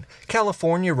rolling,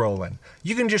 California rolling.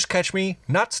 You can just catch me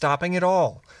not stopping at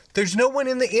all. There's no one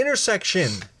in the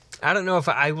intersection. I don't know if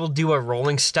I will do a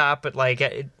rolling stop, but like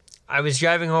I was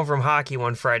driving home from hockey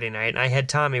one Friday night, and I had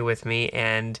Tommy with me,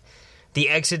 and the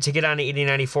exit to get onto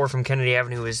 8094 from Kennedy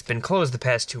Avenue has been closed the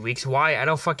past 2 weeks. Why? I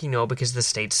don't fucking know, because the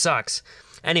state sucks.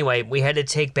 Anyway, we had to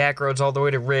take back roads all the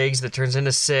way to Riggs that turns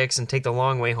into 6 and take the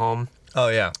long way home. Oh,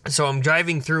 yeah. So I'm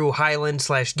driving through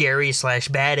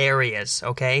Highland/Gary/bad areas,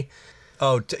 okay?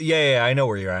 Oh, yeah, I know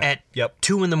where you're At Yep.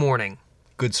 2 in the morning.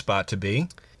 Good spot to be.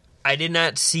 I did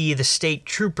not see the state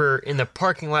trooper in the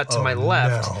parking lot to my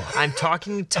left. No. I'm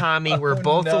talking to Tommy. We're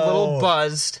both a little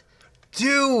buzzed.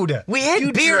 Dude, we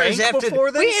had beers after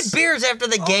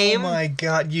the game. Oh my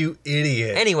god, you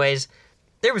idiot. Anyways,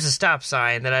 there was a stop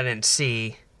sign that I didn't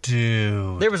see.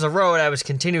 Dude. There was a road I was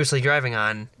continuously driving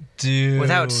on. Dude.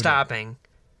 Without stopping.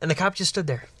 And the cop just stood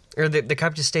there. Or the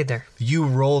cop just stayed there. You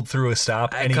rolled through a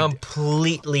stop. I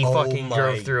completely fucking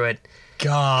drove through it.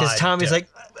 God. Because Tommy's like,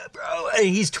 bro, and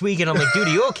he's tweaking. I'm like, dude,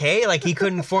 are you okay? Like, he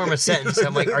couldn't form a sentence.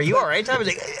 I'm like, are you all right, Tommy's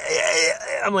like,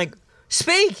 I'm like,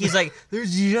 speak. He's like, did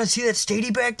you not see that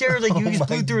Stady back there? Like, you just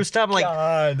blew through a stop. I'm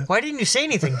like, why didn't you say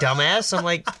anything, dumbass? I'm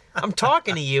like, I'm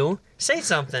talking to you. Say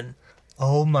something.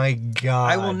 Oh my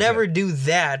God. I will never do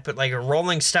that, but like a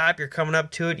rolling stop, you're coming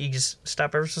up to it, you just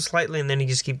stop ever so slightly, and then you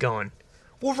just keep going.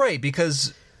 Well, right,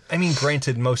 because, I mean,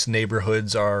 granted, most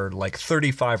neighborhoods are like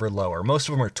 35 or lower. Most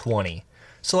of them are 20.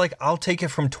 So, like, I'll take it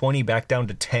from 20 back down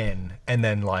to 10, and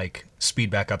then, like,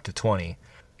 speed back up to 20.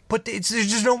 But there's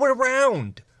just no one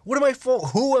around.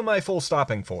 Who am I full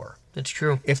stopping for? That's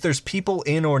true. If there's people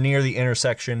in or near the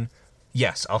intersection,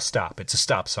 yes, I'll stop. It's a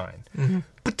stop sign. Mm-hmm.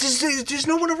 But there's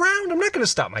no one around. I'm not going to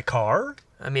stop my car.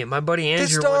 I mean, my buddy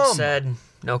Andrew once said,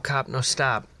 no cop, no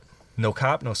stop. No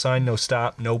cop, no sign, no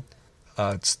stop, no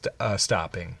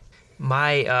stopping.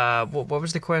 My, what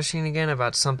was the question again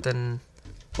about something?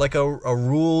 Like a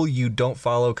rule you don't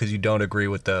follow because you don't agree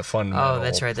with the fundamental reason. Oh,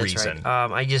 that's right.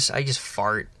 I just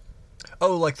fart.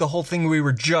 Oh, like the whole thing we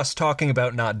were just talking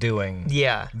about not doing.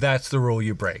 Yeah. That's the rule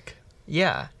you break.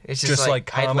 Yeah. It's just like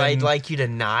common, I'd like you to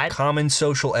not. Common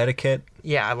social etiquette.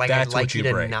 Yeah, I'd like you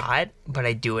to break. Not, but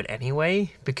I do it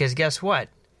anyway because guess what?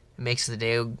 It makes the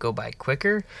day go by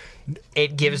quicker.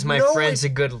 It gives my friends a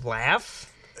good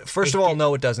laugh. First of all,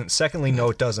 no, it doesn't. Secondly, no,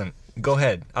 it doesn't. Go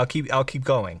ahead. I'll keep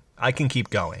going. I can keep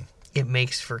going. It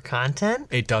makes for content?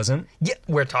 It doesn't. Yeah,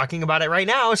 we're talking about it right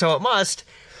now, so it must.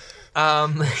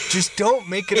 Just don't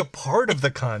make it a part of the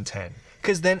content,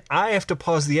 because then I have to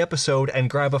pause the episode and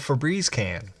grab a Febreze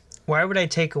can. Why would I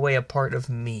take away a part of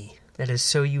me that is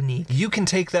so unique? You can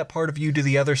take that part of you to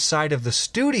the other side of the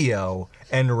studio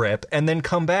and rip, and then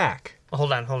come back.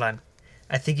 Hold on.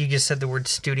 I think you just said the word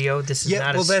studio. This is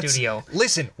not a studio.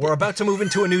 Listen, we're about to move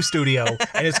into a new studio,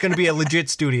 and it's going to be a legit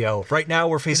studio. Right now,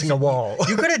 we're facing a wall.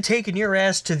 You could have taken your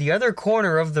ass to the other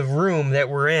corner of the room that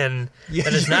we're in.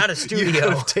 That is not a studio. You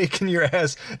could have taken your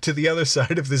ass to the other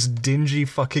side of this dingy,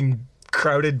 fucking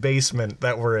crowded basement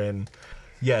that we're in.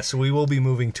 Yes, we will be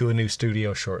moving to a new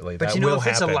studio shortly. But that you know, will if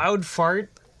it's happen. a loud fart,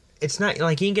 it's not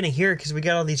like you ain't going to hear it because we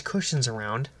got all these cushions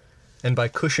around. And by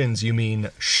cushions, you mean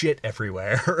shit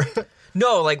everywhere.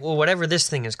 No, like, well, whatever this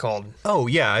thing is called. Oh,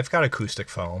 yeah, I've got acoustic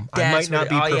foam. I might not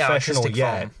be professional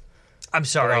yet. Foam. I'm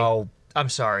sorry. I'm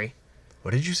sorry.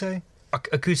 What did you say?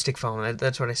 Acoustic foam.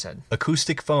 That's what I said.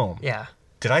 Acoustic foam. Yeah.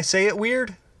 Did I say it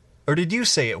weird? Or did you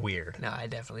say it weird? No, I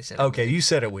definitely said it Okay, weird. You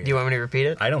said it weird. Do you want me to repeat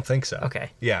it? I don't think so.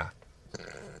 Okay. Yeah.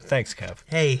 Thanks, Kev.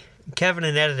 Hey, Kevin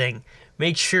in editing,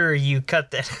 make sure you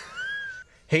cut that.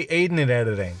 Hey, Aidan in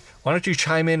editing, why don't you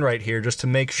chime in right here just to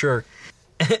make sure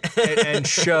and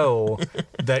show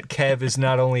that Kev is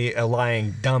not only a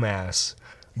lying dumbass,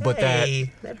 but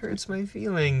that hurts my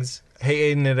feelings.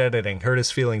 Hey, Aidan in editing, hurt his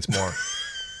feelings more.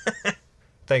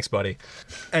 Thanks, buddy.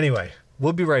 Anyway,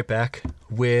 we'll be right back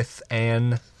with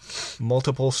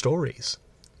multiple stories.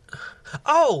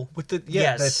 Oh! With the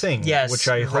that thing, which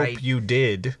I hope you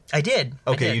did. I did.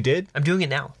 Okay, you did? I'm doing it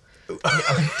now.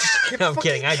 No, I'm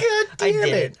kidding.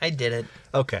 I did it.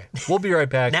 Okay, we'll be right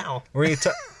back. Now.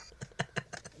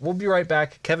 We'll be right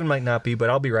back. Kevin might not be, but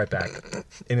I'll be right back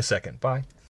in a second. Bye.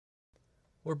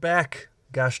 We're back.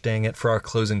 Gosh dang it, for our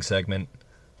closing segment.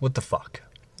 What the fuck?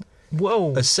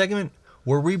 Whoa. A segment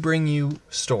where we bring you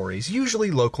stories,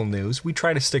 usually local news. We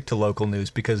try to stick to local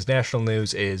news because national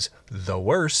news is the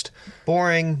worst.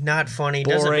 Boring, not funny,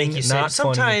 doesn't make you say.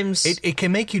 Sometimes it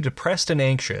can make you depressed and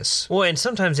anxious. Well, and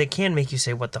sometimes it can make you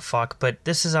say what the fuck, but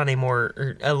this is on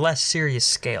a less serious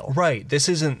scale. Right. This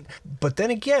isn't. But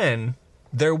then again,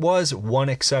 there was one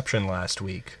exception last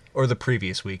week, or the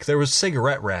previous week. There was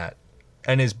Cigarette Rat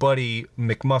and his buddy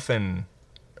McMuffin.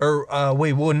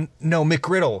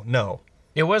 McGriddle. No.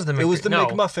 It was the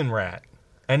McMuffin Rat.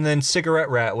 And then Cigarette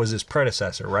Rat was his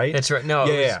predecessor, right? That's right. No,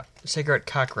 it was Cigarette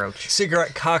Cockroach.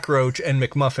 Cigarette Cockroach and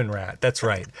McMuffin Rat. That's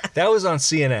right. That was on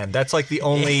CNN. That's like the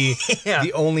only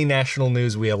the only national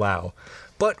news we allow.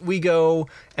 But we go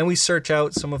and we search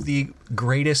out some of the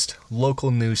greatest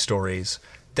local news stories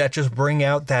that just bring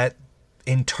out that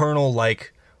internal,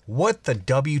 like, what the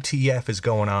WTF is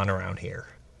going on around here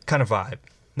kind of vibe.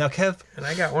 Now, Kev. And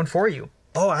I got one for you.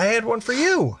 Oh, I had one for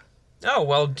you. Oh,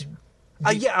 well.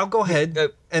 Yeah, I'll go ahead.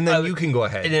 And then you can go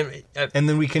ahead. And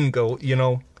then we can go,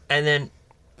 And then,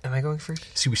 am I going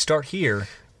first? See, we start here,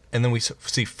 and then we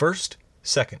see first,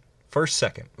 second.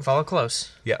 Follow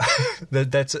close. Yeah.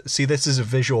 This is a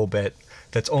visual bit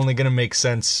that's only going to make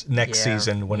sense next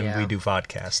season when we do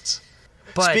podcasts.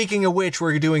 But speaking of which,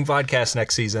 we're doing vodcast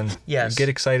next season. Yes. Get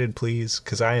excited, please,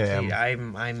 because I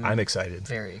am. I'm excited.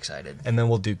 Very excited. And then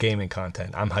we'll do gaming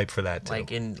content. I'm hyped for that, too.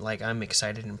 I'm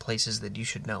excited in places that you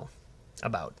should know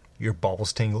about. Your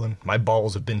balls tingling? My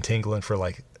balls have been tingling for,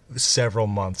 several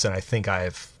months, and I think I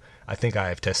have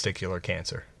testicular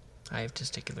cancer. I have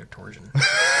testicular torsion.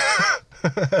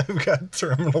 I've got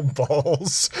terminal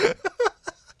balls.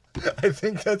 I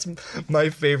think that's my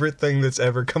favorite thing that's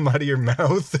ever come out of your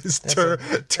mouth is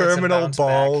terminal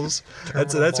balls.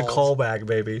 That's a callback,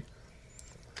 baby.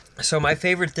 So my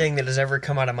favorite thing that has ever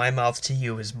come out of my mouth to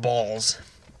you is balls.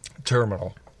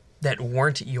 Terminal. That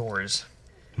weren't yours.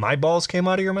 My balls came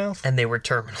out of your mouth? And they were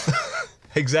terminal.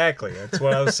 Exactly. That's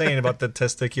what I was saying about the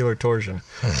testicular torsion.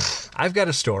 I've got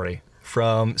a story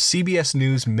from CBS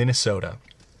News, Minnesota.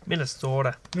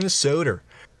 Minnesota.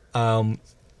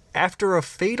 After a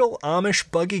fatal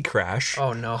Amish buggy crash,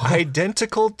 oh no,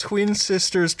 identical twin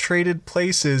sisters traded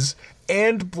places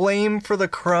and blame for the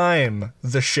crime,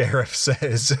 the sheriff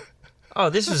says. Oh,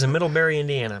 this was in Middlebury,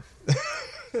 Indiana.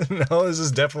 No, this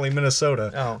is definitely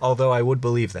Minnesota, although I would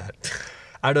believe that.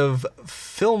 Out of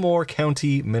Fillmore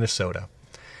County, Minnesota,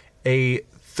 a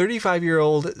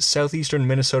 35-year-old southeastern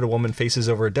Minnesota woman faces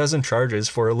over a dozen charges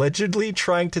for allegedly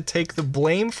trying to take the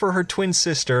blame for her twin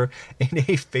sister in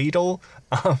a fatal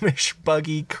Amish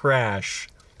buggy crash.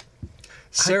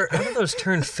 How do those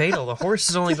turn fatal? The horse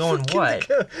is only going what?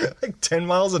 Like 10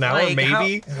 miles an hour,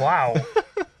 maybe? Wow.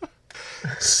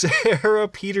 Sarah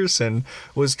Peterson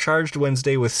was charged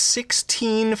Wednesday with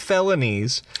 16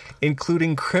 felonies,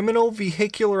 including criminal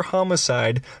vehicular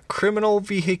homicide, criminal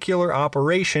vehicular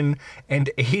operation,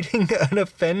 and aiding an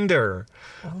offender.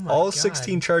 All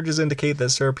 16 charges indicate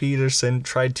that Sarah Peterson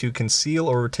tried to conceal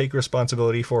or take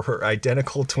responsibility for her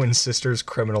identical twin sister's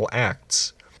criminal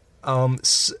acts.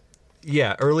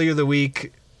 Earlier the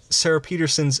week, Sarah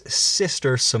Peterson's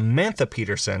sister, Samantha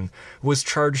Peterson, was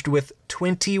charged with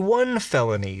 21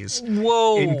 felonies.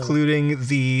 Whoa! Including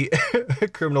the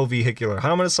criminal vehicular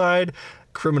homicide,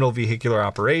 criminal vehicular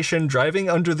operation, driving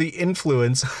under the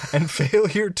influence, and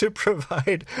failure to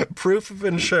provide proof of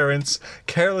insurance,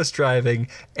 careless driving,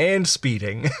 and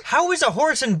speeding. How is a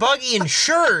horse and buggy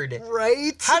insured?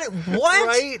 Right? What?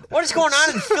 Right? What is going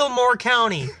on in Fillmore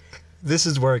County? This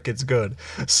is where it gets good.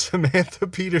 Samantha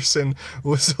Peterson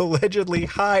was allegedly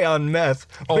high on meth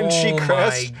when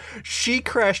she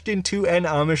crashed into an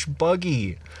Amish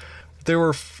buggy. There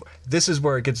were this is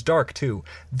where it gets dark too.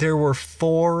 There were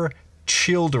 4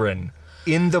 children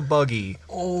in the buggy.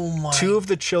 Oh my. 2 of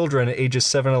the children, ages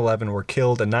 7 and 11, were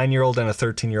killed. A 9-year-old and a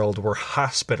 13-year-old were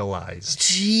hospitalized.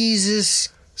 Jesus.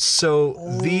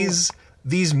 So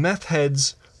these meth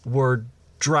heads were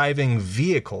driving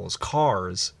vehicles,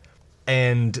 cars,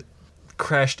 and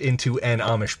crashed into an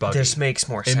Amish buggy. This makes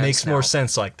more sense. It makes more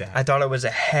sense like that. I thought it was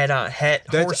a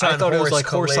horse-on-horse I thought it was like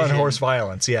collision. horse-on-horse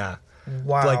violence, yeah.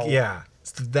 Wow.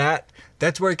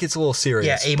 That's where it gets a little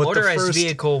serious. Yeah, a motorized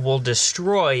vehicle will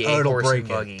destroy a horse and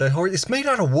buggy. It's made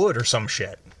out of wood or some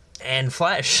shit. And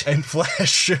flesh. And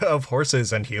flesh of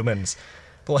horses and humans.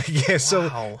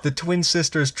 So the twin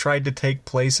sisters tried to take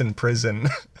place of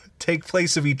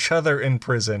each other in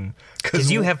prison.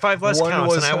 Because you have 5 less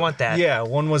counts, and I want that. Yeah,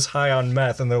 one was high on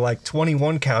meth, and they're like,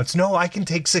 21 counts. No, I can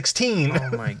take 16.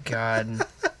 Oh, my God.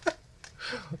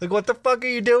 What the fuck are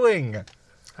you doing?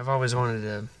 I've always wanted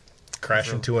to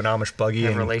crash into an Amish buggy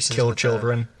and kill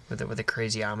children. With a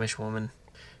crazy Amish woman.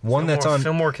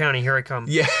 Fillmore County, here I come.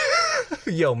 Yeah.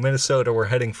 Yo, Minnesota, we're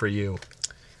heading for you.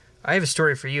 I have a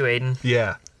story for you, Aidan.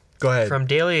 Yeah. Go ahead. From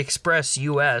Daily Express,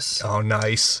 U.S. Oh,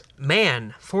 nice.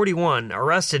 Man, 41,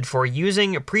 arrested for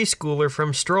using a preschooler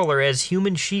from stroller as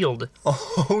human shield.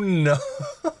 Oh, no.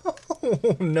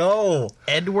 Oh, no.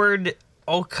 Edward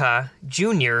Oka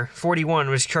Jr., 41,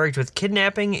 was charged with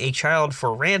kidnapping a child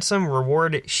for ransom,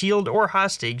 reward, shield, or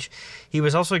hostage. He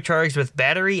was also charged with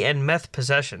battery and meth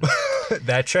possession.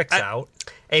 That checks out.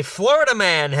 A Florida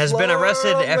man has been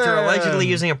arrested after allegedly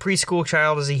using a preschool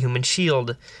child as a human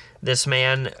shield. This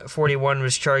man, 41,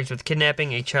 was charged with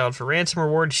kidnapping a child for ransom,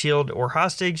 reward, shield, or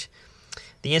hostage.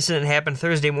 The incident happened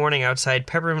Thursday morning outside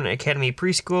Peppermint Academy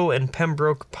Preschool in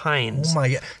Pembroke Pines. Oh my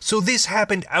God. So this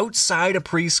happened outside a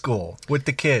preschool with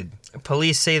the kid.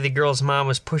 Police say the girl's mom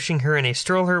was pushing her in a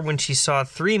stroller when she saw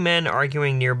 3 men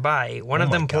arguing nearby. One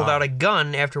of them pulled out a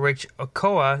gun, after which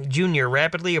Okoa Jr.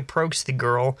 rapidly approached the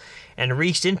girl and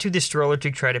reached into the stroller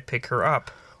to try to pick her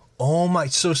up. Oh my,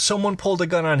 so someone pulled a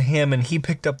gun on him and he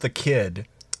picked up the kid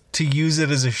to use it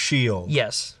as a shield.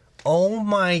 Yes. Oh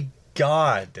my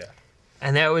God.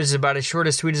 And that was about as short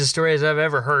as sweet as a story as I've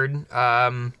ever heard.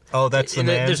 That's the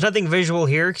man. There's nothing visual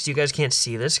here because you guys can't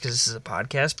see this because this is a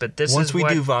podcast. But once we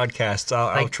do vodcasts,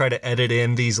 I'll try to edit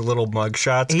in these little mug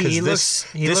shots. He looks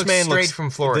straight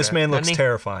from Florida. This man looks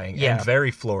terrifying and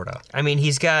very Florida. I mean,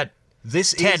 he's got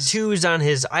tattoos on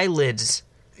his eyelids.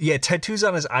 Yeah, tattoos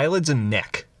on his eyelids and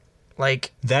neck.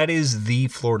 Like that is the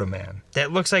Florida man.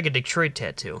 That looks like a Detroit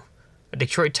tattoo, a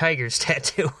Detroit Tigers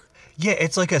tattoo. Yeah,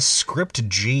 it's like a script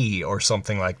G or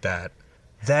something like that.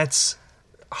 That's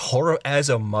horror. As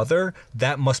a mother,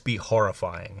 that must be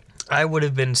horrifying. I would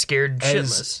have been scared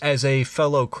shitless. As a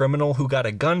fellow criminal who got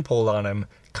a gun pulled on him,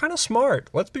 kind of smart.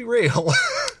 Let's be real.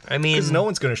 I mean, because no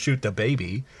one's going to shoot the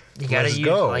baby. You got to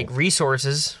use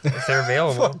resources if they're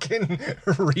available. Fucking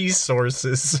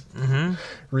resources. Mm-hmm.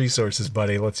 Resources,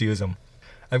 buddy. Let's use them.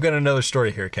 I've got another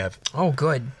story here, Kev. Oh,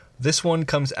 good. This one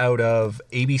comes out of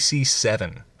ABC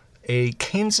 7. A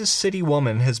Kansas City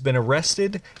woman has been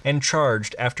arrested and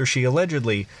charged after she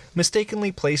allegedly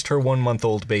mistakenly placed her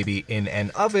 1-month-old baby in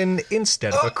an oven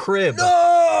instead of a crib.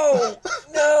 No!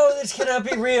 No, this cannot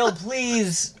be real,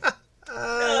 please.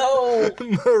 No!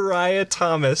 Mariah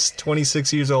Thomas,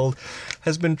 26 years old,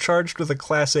 has been charged with a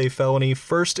Class A felony,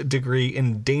 first degree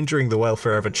endangering the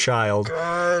welfare of a child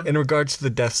in regards to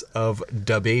the deaths of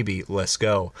da baby. Let's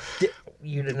go.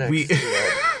 You did not do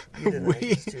that.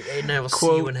 Aidan, I will see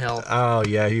you in hell. Oh,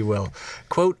 yeah, he will.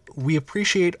 Quote, "We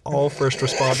appreciate all first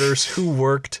responders who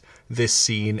worked this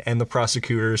scene and the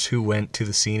prosecutors who went to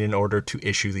the scene in order to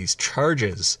issue these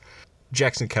charges,"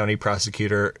 Jackson County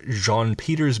Prosecutor Jean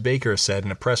Peters Baker said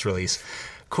in a press release.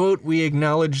 Quote, "We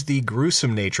acknowledge the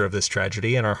gruesome nature of this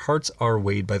tragedy and our hearts are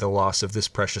weighed by the loss of this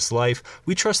precious life.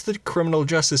 We trust the criminal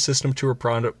justice system to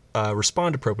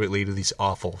respond appropriately to these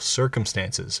awful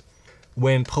circumstances."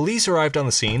 When police arrived on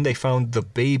the scene, they found the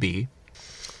baby,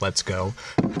 let's go,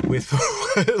 with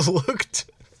what looked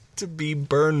to be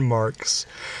burn marks.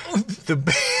 The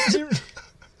baby...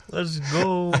 Let's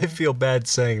go. I feel bad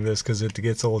saying this because it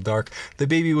gets a little dark. The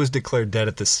baby was declared dead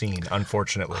at the scene,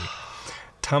 unfortunately.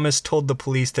 Thomas told the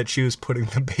police that she was putting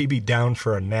the baby down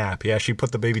for a nap. Yeah, she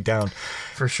put the baby down.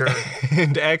 For sure.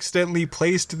 And accidentally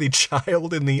placed the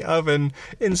child in the oven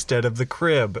instead of the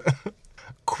crib.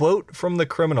 Quote from the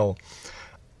criminal,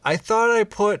 "I thought I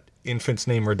put," infant's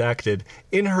name redacted,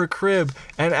 "in her crib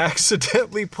and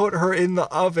accidentally put her in the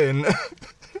oven."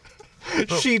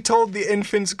 She told the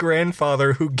infant's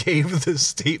grandfather, who gave the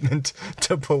statement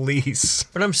to police.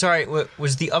 But I'm sorry,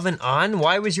 was the oven on?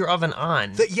 Why was your oven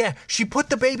on? Yeah, she put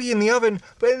the baby in the oven,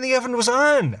 but the oven was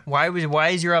on. Why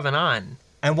is your oven on?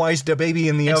 And why is the baby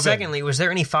in the oven? And secondly, was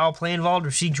there any foul play involved?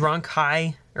 Was she drunk,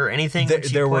 high, or anything?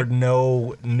 There were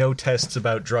no tests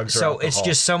about drugs or alcohol. So it's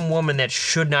just some woman that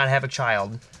should not have a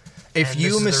child. If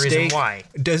you mistake, why.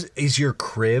 Is your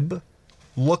crib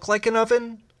look like an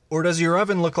oven? Or does your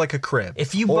oven look like a crib?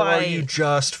 Or are you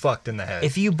just fucked in the head?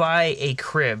 If you buy a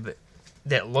crib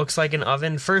that looks like an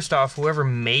oven, first off, whoever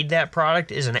made that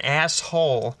product is an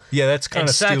asshole. Yeah, that's kind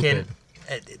of stupid. And second,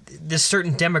 this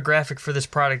certain demographic for this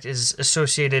product is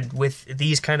associated with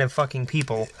these kind of fucking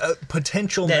people.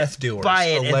 Potential meth dealers. Buy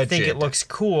it and think it looks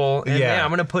cool. And yeah, I'm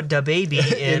going to put the baby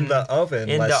in the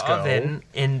oven.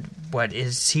 In what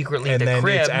is secretly and the crib. And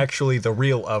then it's actually the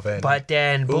real oven. But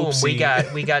then, boom,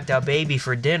 Oopsie. we got the baby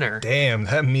for dinner. Damn,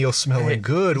 that meal's smelling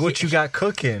good. What you got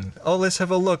cooking? Oh, let's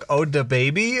have a look. Oh, the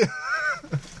baby?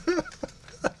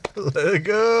 Let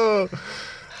go.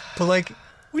 But like,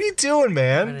 what are you doing,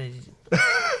 man?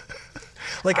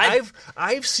 Like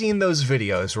I've seen those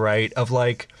videos, right? Of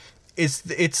like,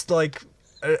 it's like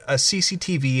a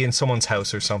CCTV in someone's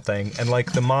house or something, and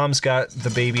like the mom's got the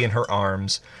baby in her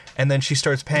arms, and then she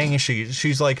starts paying, and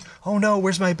she's like, "Oh no,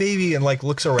 where's my baby?" And like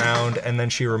looks around, and then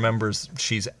she remembers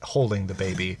she's holding the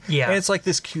baby. Yeah, and it's like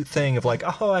this cute thing of like,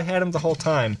 "Oh, I had him the whole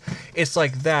time." It's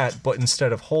like that, but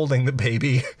instead of holding the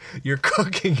baby, you're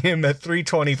cooking him at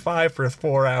 325 for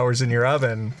 4 hours in your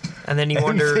oven. And then you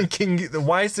wonder, thinking,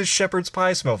 why does this shepherd's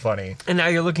pie smell funny? And now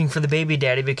you're looking for the baby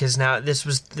daddy because now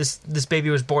this baby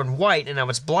was born white and now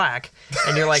it's black,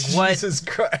 and you're like, what? Jesus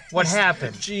Christ! What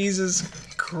happened? Jesus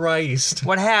Christ!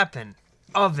 What happened?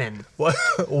 Oven. What?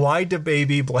 Why the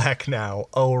baby black now?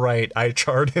 Oh right, I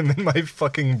charred him in my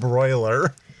fucking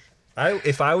broiler.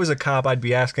 If I was a cop, I'd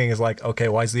be asking, is like, okay,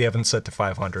 why is the oven set to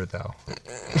 500 though?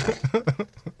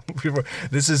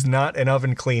 This is not an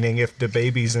oven cleaning if the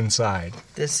baby's inside.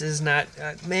 This is not...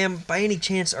 ma'am, by any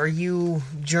chance, are you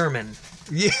German?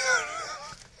 Yeah.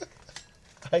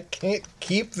 I can't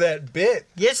keep that bit.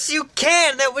 Yes, you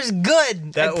can. That was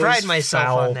good. I pride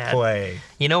myself on that. Foul play.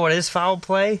 You know what is foul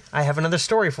play? I have another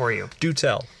story for you. Do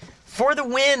tell. For the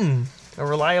Win, a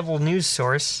reliable news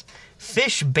source,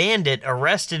 Fish bandit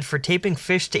arrested for taping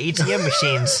fish to ATM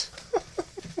machines.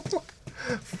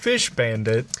 Fish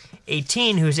bandit. A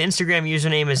teen whose Instagram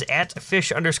username is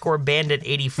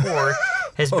 @fish_bandit84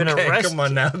 has been arrested. Come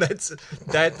on now,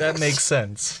 that makes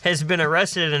sense. Has been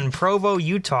arrested in Provo,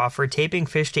 Utah for taping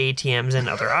fish to ATMs and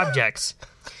other objects.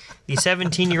 The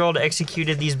 17-year-old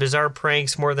executed these bizarre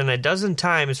pranks more than a dozen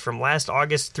times from last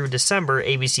August through December,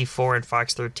 ABC4 and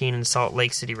Fox 13 in Salt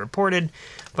Lake City reported,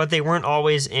 but they weren't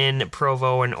always in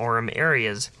Provo and Orem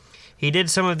areas. He did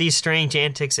some of these strange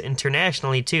antics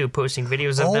internationally, too, posting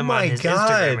videos of them on his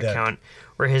Instagram account,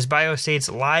 where his bio states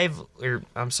live,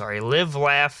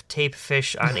 laugh, tape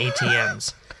fish on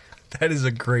ATMs. That is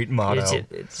a great motto.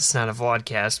 It's not a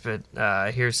vlogcast, but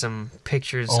here's some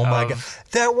pictures Oh my god.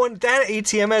 That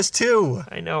ATM has two.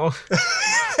 I know.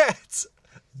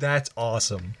 That's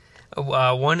awesome.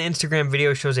 One Instagram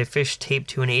video shows a fish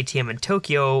taped to an ATM in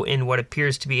Tokyo in what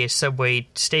appears to be a subway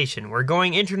station. "We're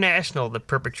going international," the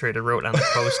perpetrator wrote on the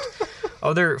post.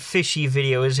 Other fishy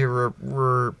videos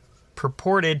were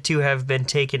purported to have been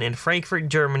taken in Frankfurt,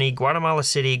 Germany, Guatemala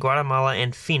City, Guatemala,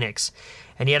 and Phoenix.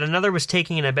 And yet another was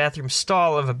taken in a bathroom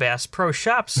stall of a Bass Pro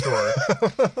Shop store.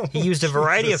 He used a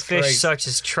variety of fish such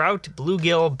as trout,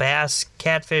 bluegill, bass,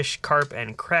 catfish, carp,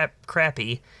 and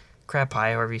crappie,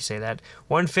 however you say that.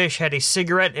 One fish had a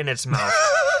cigarette in its mouth.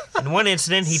 In one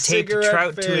incident, he taped a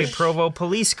trout to a Provo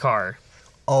police car.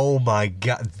 Oh my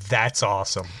god, that's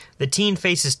awesome. The teen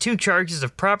faces 2 charges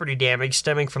of property damage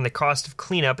stemming from the cost of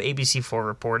cleanup, ABC4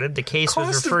 reported. The case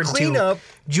was referred to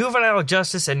Juvenile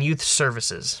Justice and Youth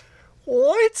Services.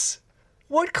 What?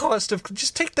 What cost of...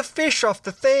 Just take the fish off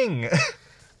the thing.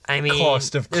 I mean,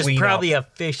 cost of there's cleanup. Probably a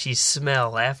fishy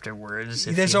smell afterwards.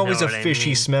 There's always a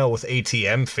fishy smell with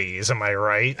ATM fees, am I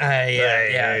right?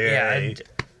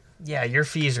 Yeah, your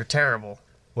fees are terrible.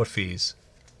 What fees?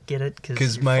 Get it?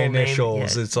 Because my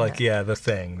initials, it's like, the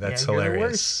thing. That's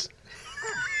hilarious.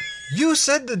 You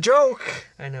said the joke.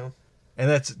 I know. And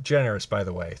that's generous, by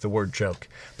the way, the word joke.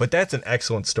 But that's an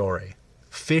excellent story.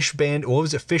 Fish Bandit, what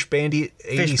was it? Fish Bandit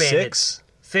 86?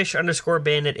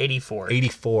 Fish_bandit 84.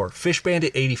 84. Fish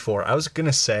Bandit 84. I was going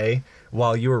to say,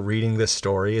 while you were reading this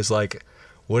story, is like,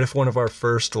 what if one of our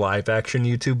first live action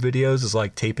YouTube videos is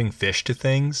like taping fish to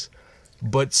things?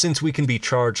 But since we can be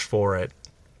charged for it,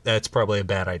 that's probably a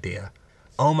bad idea.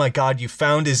 Oh my god, you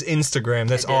found his Instagram.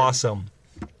 That's awesome.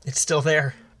 It's still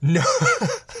there.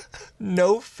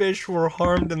 No fish were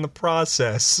harmed in the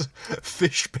process.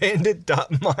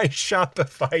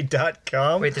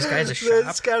 Fishbandit.myshopify.com. Wait, this guy has a shop?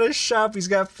 He's got a shop. He's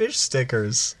got fish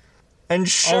stickers. And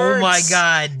shirts. Oh my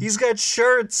god. He's got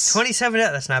shirts. $27.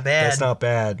 That's not bad. That's not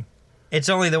bad. It's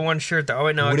only the one shirt, though. Oh,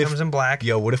 wait, no, it comes in black.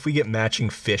 Yo, what if we get matching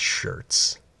fish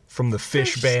shirts from the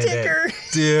Fish Bandit? Sticker.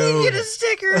 Dude. You get a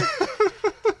sticker.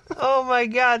 Oh my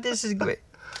god, this is great.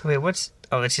 Wait, what's...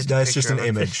 Oh, it's just a That's just picture an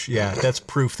of a image. fish. Yeah, that's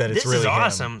proof that it's This really is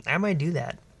awesome. him. I might do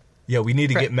that. Yeah, we need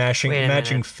to get matching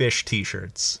minute. fish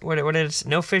t-shirts. What is...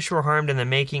 No fish were harmed in the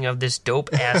making of this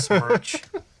dope-ass merch.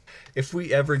 If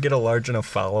we ever get a large enough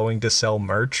following to sell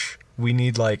merch, we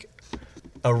need, like,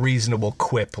 a reasonable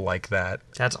quip like that.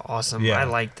 That's awesome. Yeah, I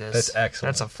like this. that's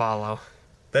excellent. That's a follow.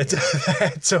 That's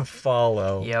a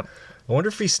follow. Yep. I wonder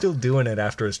if he's still doing it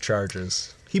after his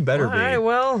charges. He better be. All right,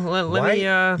 well, let me...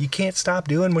 You can't stop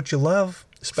doing what you love,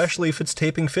 especially if it's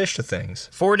taping fish to things.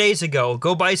 4 days ago,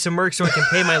 go buy some merch so I can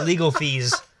pay my legal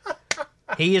fees.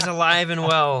 He is alive and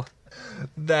well.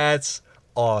 That's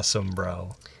awesome,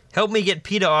 bro. Help me get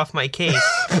PETA off my case.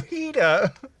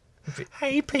 PETA.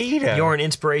 Hey, PETA. You're an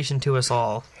inspiration to us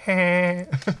all.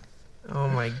 Oh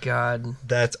my god.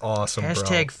 That's awesome, bro.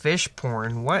 Hashtag fish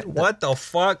porn. What the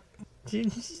fuck?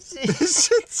 It's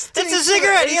a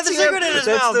cigarette. He had the cigarette in his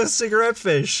mouth. That's the cigarette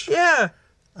fish. Yeah.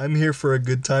 I'm here for a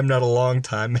good time, not a long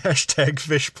time. Hashtag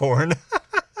fish porn.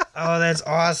 Oh, that's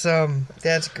awesome.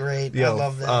 That's great. Yo, I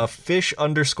love that.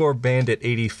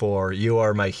 Fish_bandit84. You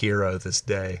are my hero this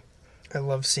day. I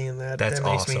love seeing that. That's that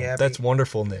makes awesome. me happy. That's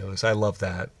wonderful news. I love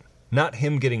that. Not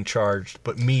him getting charged,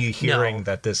 but me hearing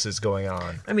that this is going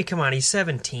on. I mean, come on. He's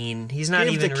 17. He's not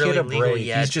Give even the kid really a legal break.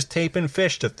 yet. He's just taping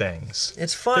fish to things.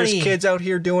 It's funny. There's kids out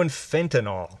here doing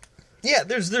fentanyl. Yeah,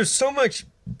 there's so much...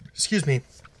 Excuse me.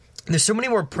 There's so many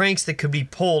more pranks that could be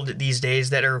pulled these days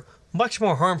that are much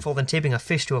more harmful than taping a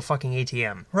fish to a fucking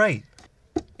ATM. Right.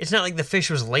 It's not like the fish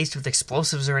was laced with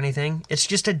explosives or anything. It's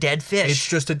just a dead fish. It's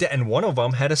just and one of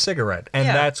them had a cigarette, and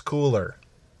that's cooler.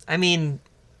 I mean,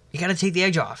 you gotta take the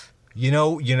edge off. You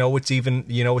know what's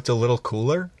a little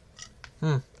cooler?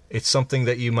 It's something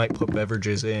that you might put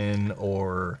beverages in,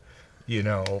 or,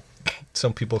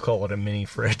 some people call it a mini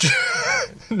fridge.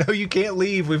 No, you can't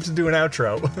leave. We have to do an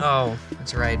outro. Oh,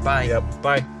 that's right. Bye. Yep,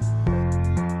 bye.